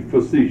to be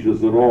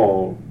facetious at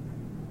all,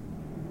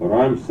 but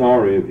I'm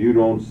sorry if you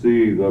don't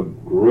see the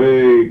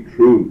great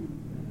truth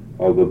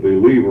of the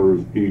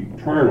believer's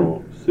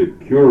eternal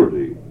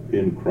security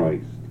in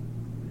Christ.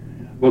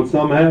 But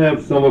some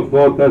have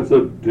thought that's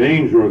a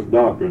dangerous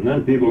doctrine.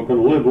 Then people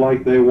can live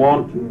like they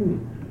want to.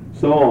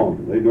 So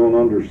on. They don't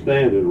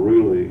understand it,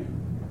 really.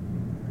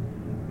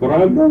 But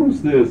I've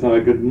noticed this. I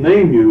could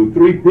name you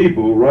 3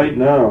 people right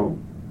now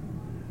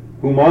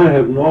whom I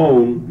have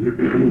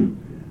known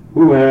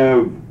who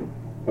have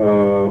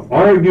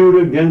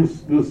argued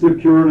against the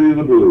security of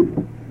the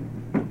believer.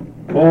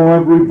 Oh,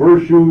 every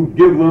verse you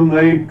give them,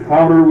 they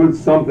counter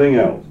with something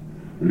else.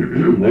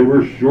 They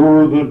were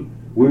sure that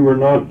we were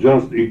not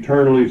just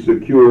eternally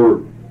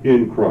secure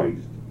in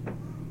Christ.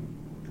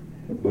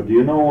 But do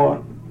you know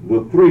what?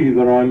 The 3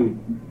 that I'm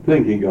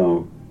thinking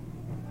of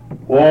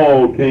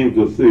all came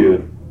to see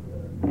it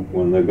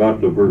when they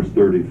got to verse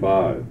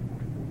 35.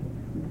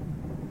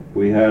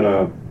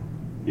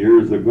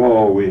 Years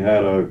ago, we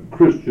had a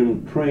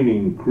Christian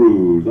training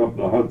cruise up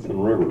the Hudson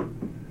River.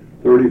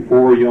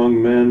 34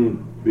 young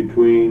men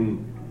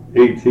between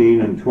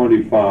 18 and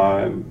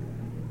 25.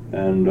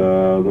 And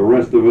the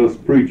rest of us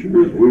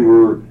preachers, we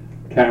were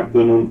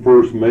captain and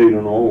first mate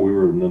and all. We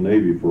were in the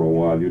Navy for a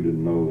while. You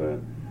didn't know that.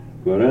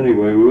 But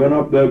anyway, we went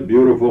up that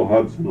beautiful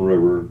Hudson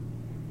River,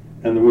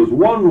 and there was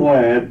one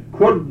lad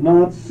could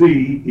not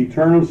see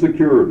eternal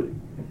security.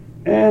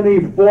 And he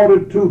fought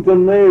it tooth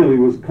and nail. He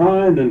was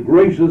kind and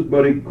gracious,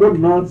 but he could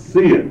not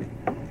see it.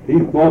 He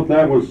thought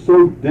that was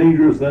so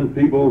dangerous. Then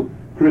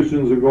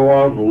Christians would go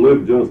out and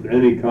live just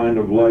any kind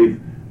of life.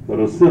 that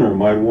a sinner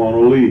might want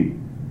to lead.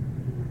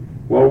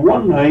 Well,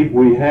 one night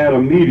we had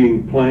a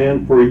meeting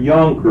planned for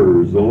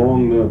Yonkers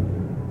along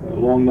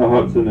the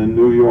Hudson in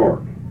New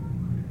York.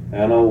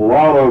 And a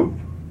lot of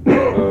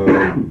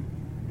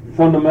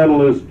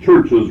fundamentalist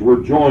churches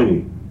were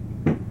joining.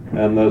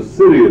 And the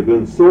city had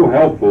been so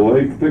helpful.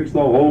 They fixed the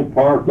whole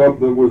park up.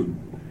 The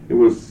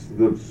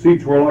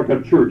seats were like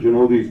a church,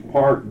 these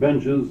park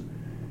benches.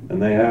 And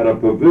they had a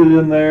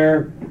pavilion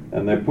there,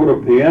 and they put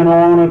a piano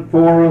on it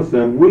for us,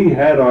 and we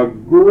had a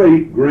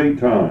great, great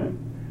time.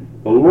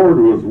 The Lord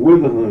was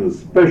with us in a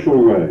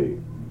special way.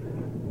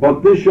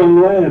 But this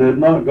young lad had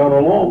not gone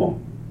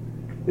along.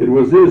 It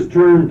was his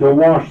turn to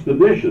wash the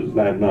dishes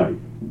that night.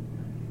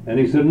 And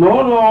he said,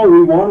 no,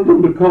 we wanted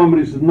him to come.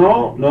 But he said,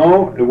 no,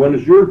 when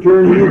it's your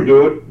turn, you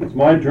do it. It's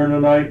my turn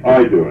tonight,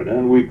 I do it.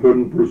 And we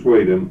couldn't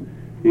persuade him.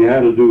 He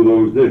had to do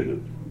those dishes.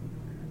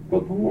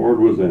 But the Lord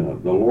was in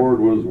it. The Lord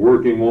was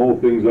working all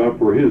things out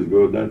for his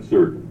good, that's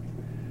certain.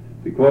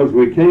 Because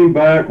we came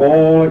back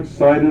all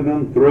excited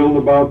and thrilled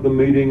about the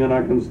meeting, and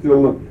I can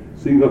still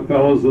see the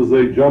fellows as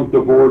they jumped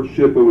aboard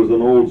ship. It was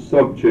an old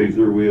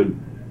sub-chaser. We had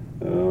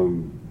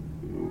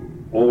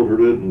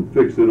altered it and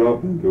fixed it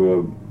up into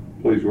a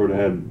place where it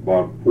had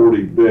about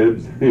 40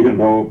 beds,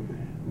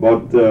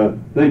 But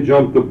they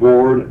jumped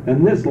aboard,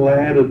 and this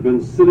lad had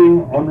been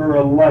sitting under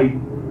a light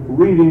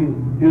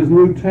reading his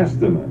New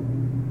Testament.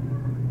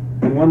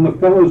 And when the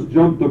fellows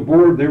jumped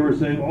aboard, they were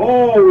saying,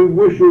 "Oh, we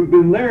wish you'd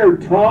been there,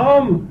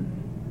 Tom."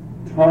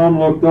 Tom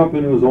looked up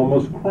and was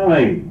almost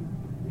crying.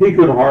 He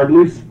could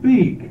hardly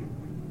speak.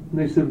 And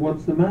they said,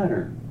 "What's the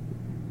matter?"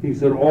 He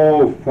said,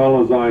 "Oh,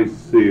 fellas, I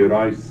see it.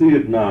 I see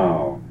it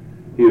now."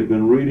 He had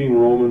been reading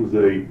Romans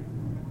 8,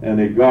 and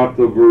he got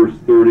to verse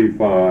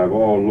 35.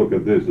 Oh, look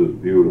at this, it's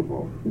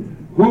beautiful.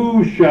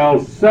 Who shall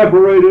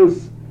separate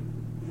us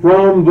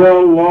from the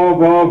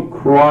love of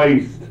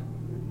Christ?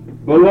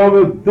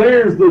 Beloved,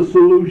 there's the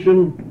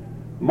solution.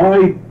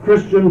 My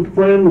Christian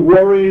friend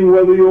worrying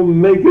whether you'll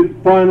make it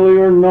finally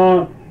or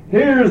not.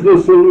 Here's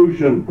the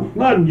solution.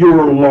 Not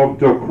your love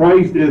to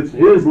Christ, it's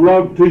his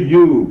love to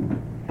you.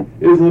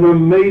 Isn't it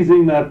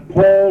amazing that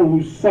Paul,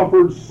 who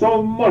suffered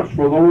so much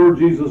for the Lord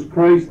Jesus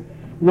Christ,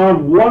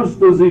 not once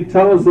does he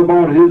tell us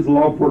about his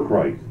love for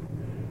Christ.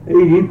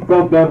 He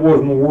felt that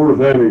wasn't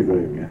worth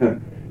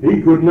anything.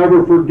 He could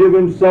never forgive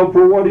himself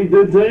for what he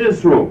did to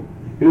Israel.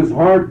 His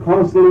heart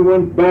constantly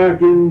went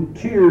back in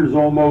tears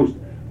almost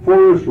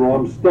for Israel.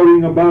 I'm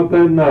studying about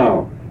that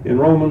now in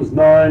Romans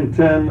 9,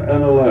 10,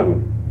 and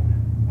 11.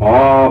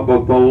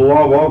 But the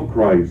love of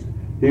Christ,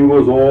 he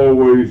was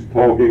always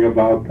talking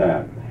about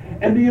that.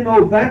 And do you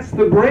know, that's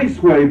the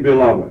grace way,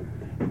 beloved.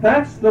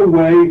 That's the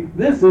way.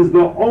 This is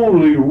the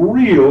only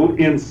real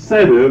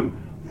incentive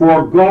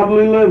for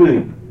godly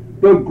living.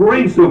 The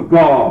grace of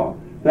God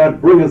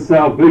that bringeth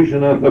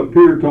salvation hath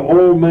appeared to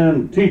all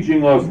men,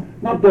 teaching us,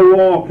 not the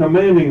law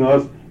commanding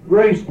us,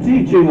 grace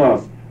teaching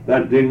us,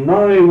 that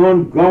denying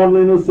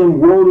ungodliness and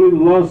worldly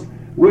lust,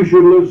 we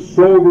should live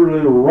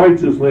soberly,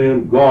 righteously,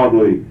 and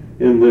godly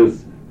in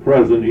this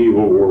present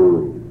evil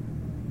world.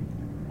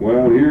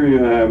 Well, here you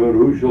have it.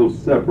 Who shall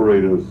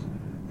separate us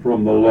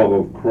from the love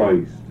of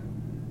Christ?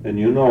 And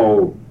you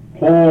know,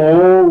 Paul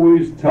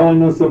always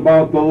telling us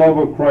about the love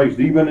of Christ,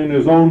 even in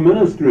his own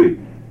ministry.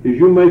 As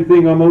you may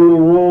think I'm a little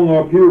wrong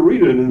up here,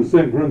 read it in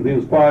 2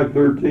 Corinthians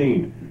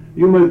 5:13.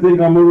 You may think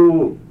I'm a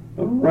little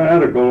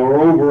radical or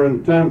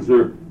over-intense.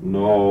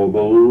 No,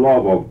 the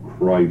love of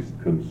Christ,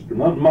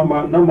 not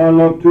my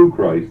love to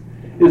Christ.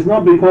 It's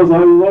not because I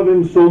love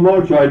him so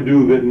much I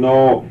do that.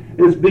 No,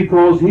 it's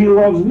because he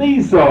loves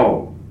me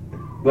so.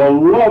 The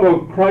love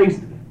of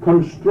Christ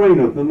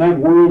constraineth, and that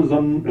word is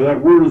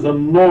a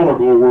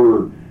nautical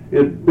word.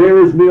 It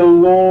bears me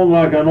along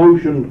like an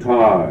ocean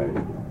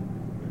tide.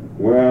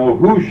 Well,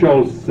 who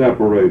shall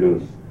separate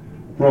us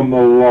from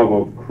the love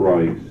of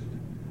Christ?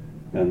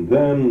 And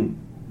then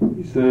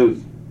he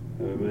says,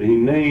 he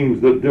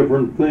names the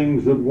different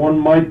things that one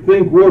might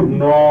think would.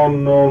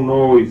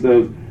 No, he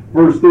says,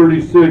 verse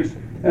 36,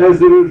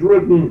 as it is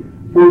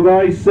written, for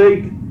thy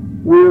sake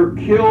we're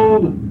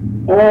killed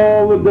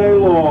all the day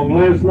long.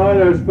 Last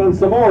night I spent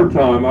some more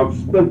time. I've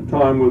spent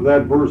time with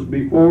that verse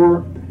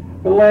before.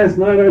 But last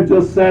night I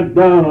just sat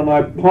down and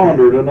I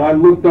pondered and I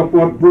looked up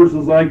what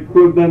verses I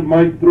could that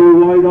might throw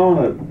light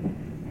on it.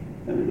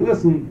 And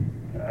listen,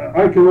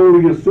 I can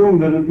only assume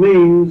that it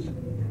means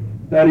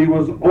that he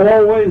was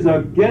always,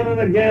 again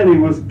and again, he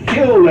was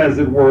killed, as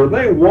it were.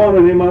 They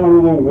wanted him out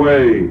of the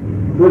way.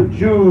 The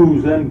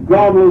Jews and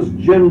godless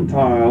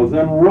Gentiles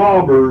and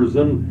robbers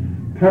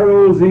and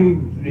perils he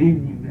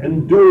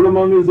endured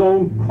among his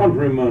own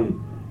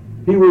countrymen.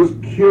 He was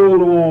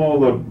killed all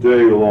the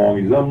day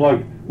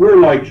long. We're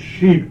like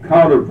sheep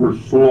counted for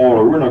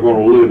slaughter. We're not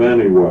going to live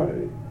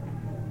anyway.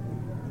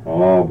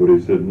 But he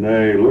said,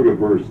 nay, look at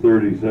verse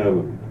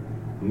 37.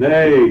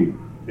 Nay,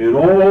 in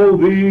all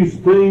these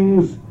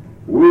things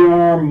we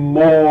are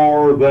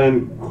more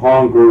than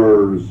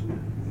conquerors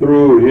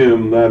through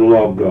him that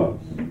loved us.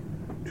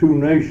 Two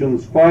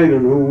nations fight,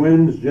 and who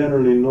wins?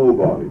 Generally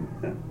nobody.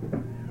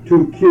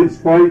 Two kids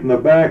fight in the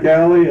back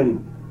alley, and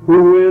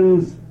Who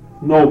wins?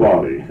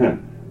 Nobody.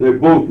 They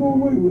both go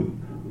away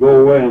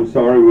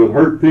with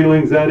hurt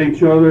feelings at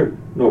each other.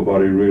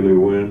 Nobody really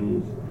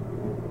wins.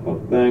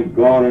 But thank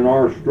God in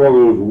our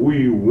struggles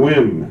we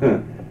win.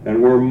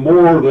 And we're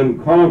more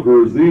than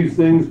conquerors. These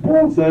things,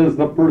 Paul says,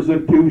 the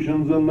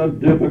persecutions and the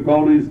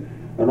difficulties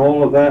and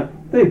all of that,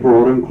 they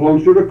brought him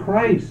closer to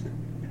Christ.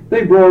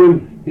 They brought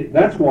him,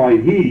 that's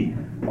why he,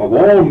 of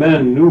all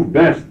men, knew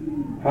best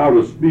how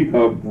to speak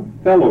of the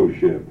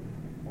fellowship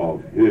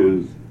of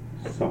his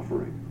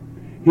suffering.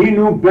 He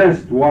knew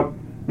best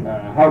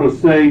how to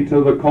say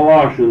to the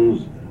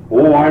Colossians,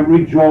 oh, I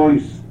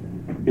rejoice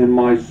in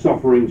my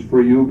sufferings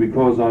for you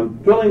because I'm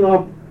filling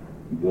up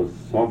the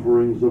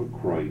sufferings of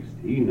Christ.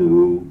 He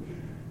knew.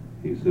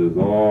 He says,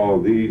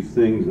 oh, these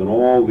things and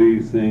all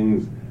these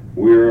things,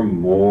 we're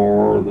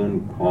more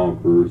than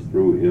conquerors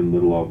through him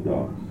that loved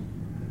us.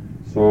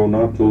 So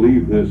not to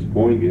leave this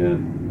point yet,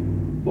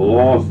 the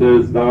law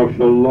says, thou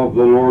shalt love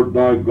the Lord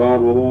thy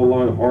God with all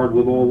thy heart,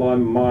 with all thy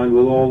mind,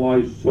 with all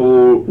thy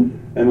soul,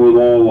 and with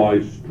all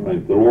thy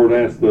strength. The Lord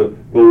asked the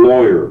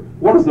lawyer,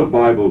 what does the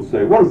Bible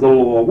say? What is the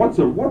law? What's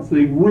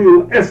the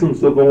real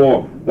essence of the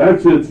law?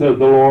 That's it, said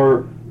the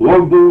lawyer.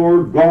 Love the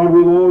Lord God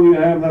with all you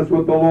have. That's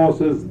what the law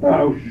says,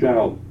 thou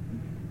shalt.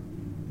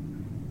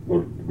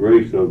 But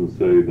grace doesn't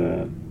say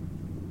that.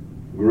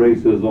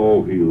 Grace says,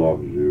 oh, he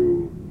loves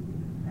you.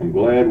 I'm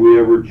glad we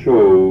ever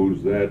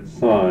chose that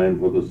sign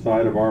for the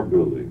side of our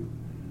building.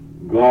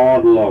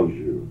 God loves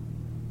you.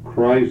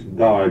 Christ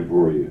died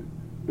for you.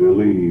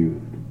 Believe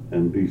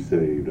and be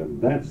saved.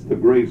 And that's the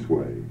grace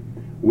way.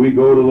 We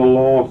go to the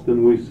lost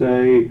and we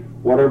say,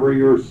 whatever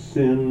your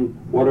sin,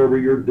 whatever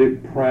your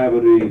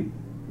depravity,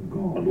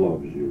 God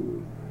loves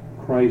you.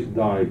 Christ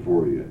died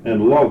for you.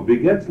 And love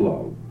begets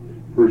love.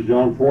 1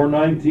 John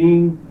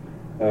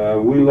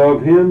 4:19, we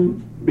love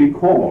him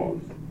because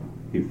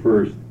he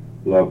first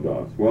loved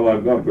us. Well,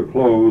 I've got to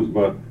close,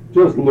 but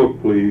just look,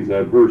 please,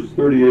 at verse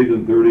 38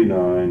 and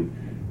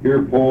 39.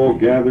 Here Paul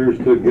gathers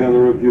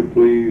together, if you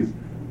please,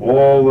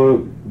 all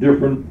the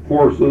different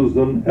forces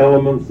and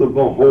elements of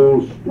the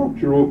whole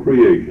structural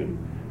creation.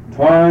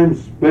 Time,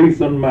 space,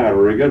 and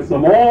matter. He gets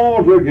them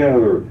all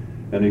together.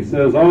 And he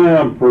says, I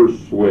am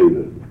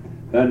persuaded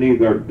that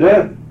neither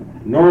death,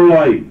 nor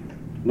life,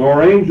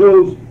 nor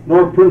angels,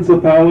 nor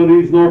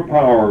principalities, nor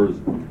powers,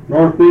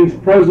 nor things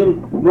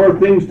present, nor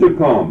things to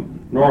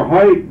come, nor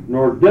height,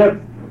 nor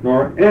depth,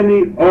 nor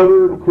any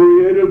other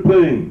created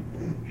thing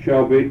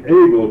shall be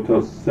able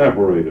to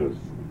separate us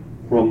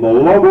from the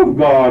love of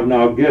God,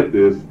 now get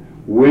this,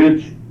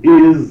 which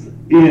is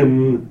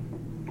in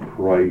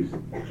Christ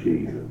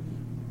Jesus.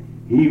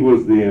 He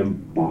was the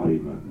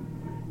embodiment.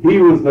 He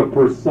was the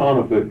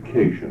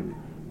personification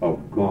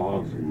of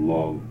God's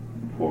love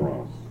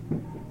for us.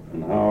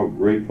 And how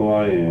grateful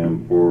I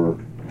am for,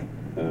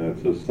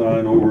 it's a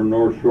sign over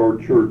North Shore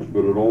Church,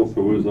 but it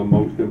also is a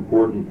most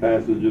important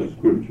passage of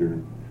Scripture.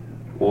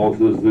 Paul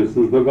says, this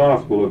is the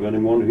gospel. If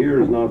anyone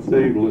here is not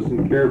saved,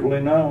 listen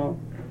carefully now.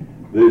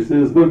 This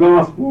is the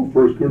gospel,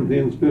 1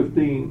 Corinthians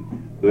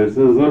 15. This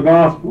is the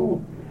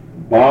gospel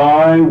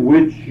by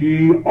which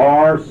ye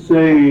are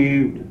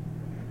saved.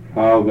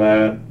 How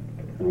that,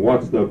 and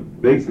what's the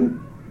basic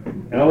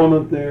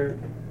element there?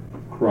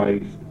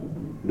 Christ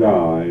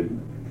died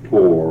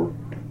for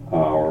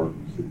our,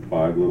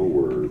 5 little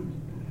words.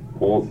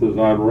 Paul says,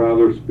 I'd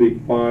rather speak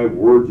 5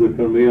 words that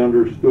can be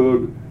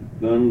understood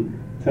than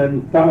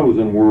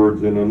 10,000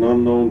 words in an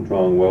unknown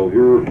tongue. Well,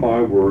 here are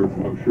 5 words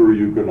I'm sure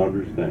you can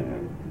understand.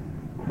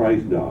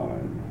 Christ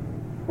died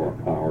for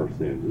our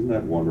sins. Isn't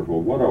that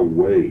wonderful? What a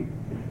way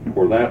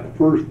for that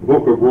first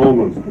book of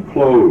Romans to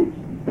close.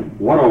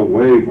 What a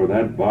way for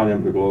that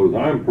volume to close.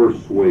 I'm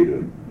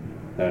persuaded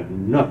that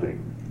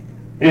nothing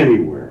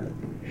anywhere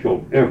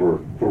shall ever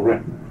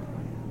threaten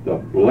the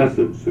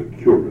blessed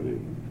security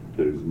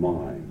that is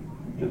mine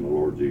in the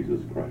Lord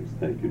Jesus Christ.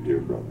 Thank you, dear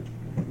brother.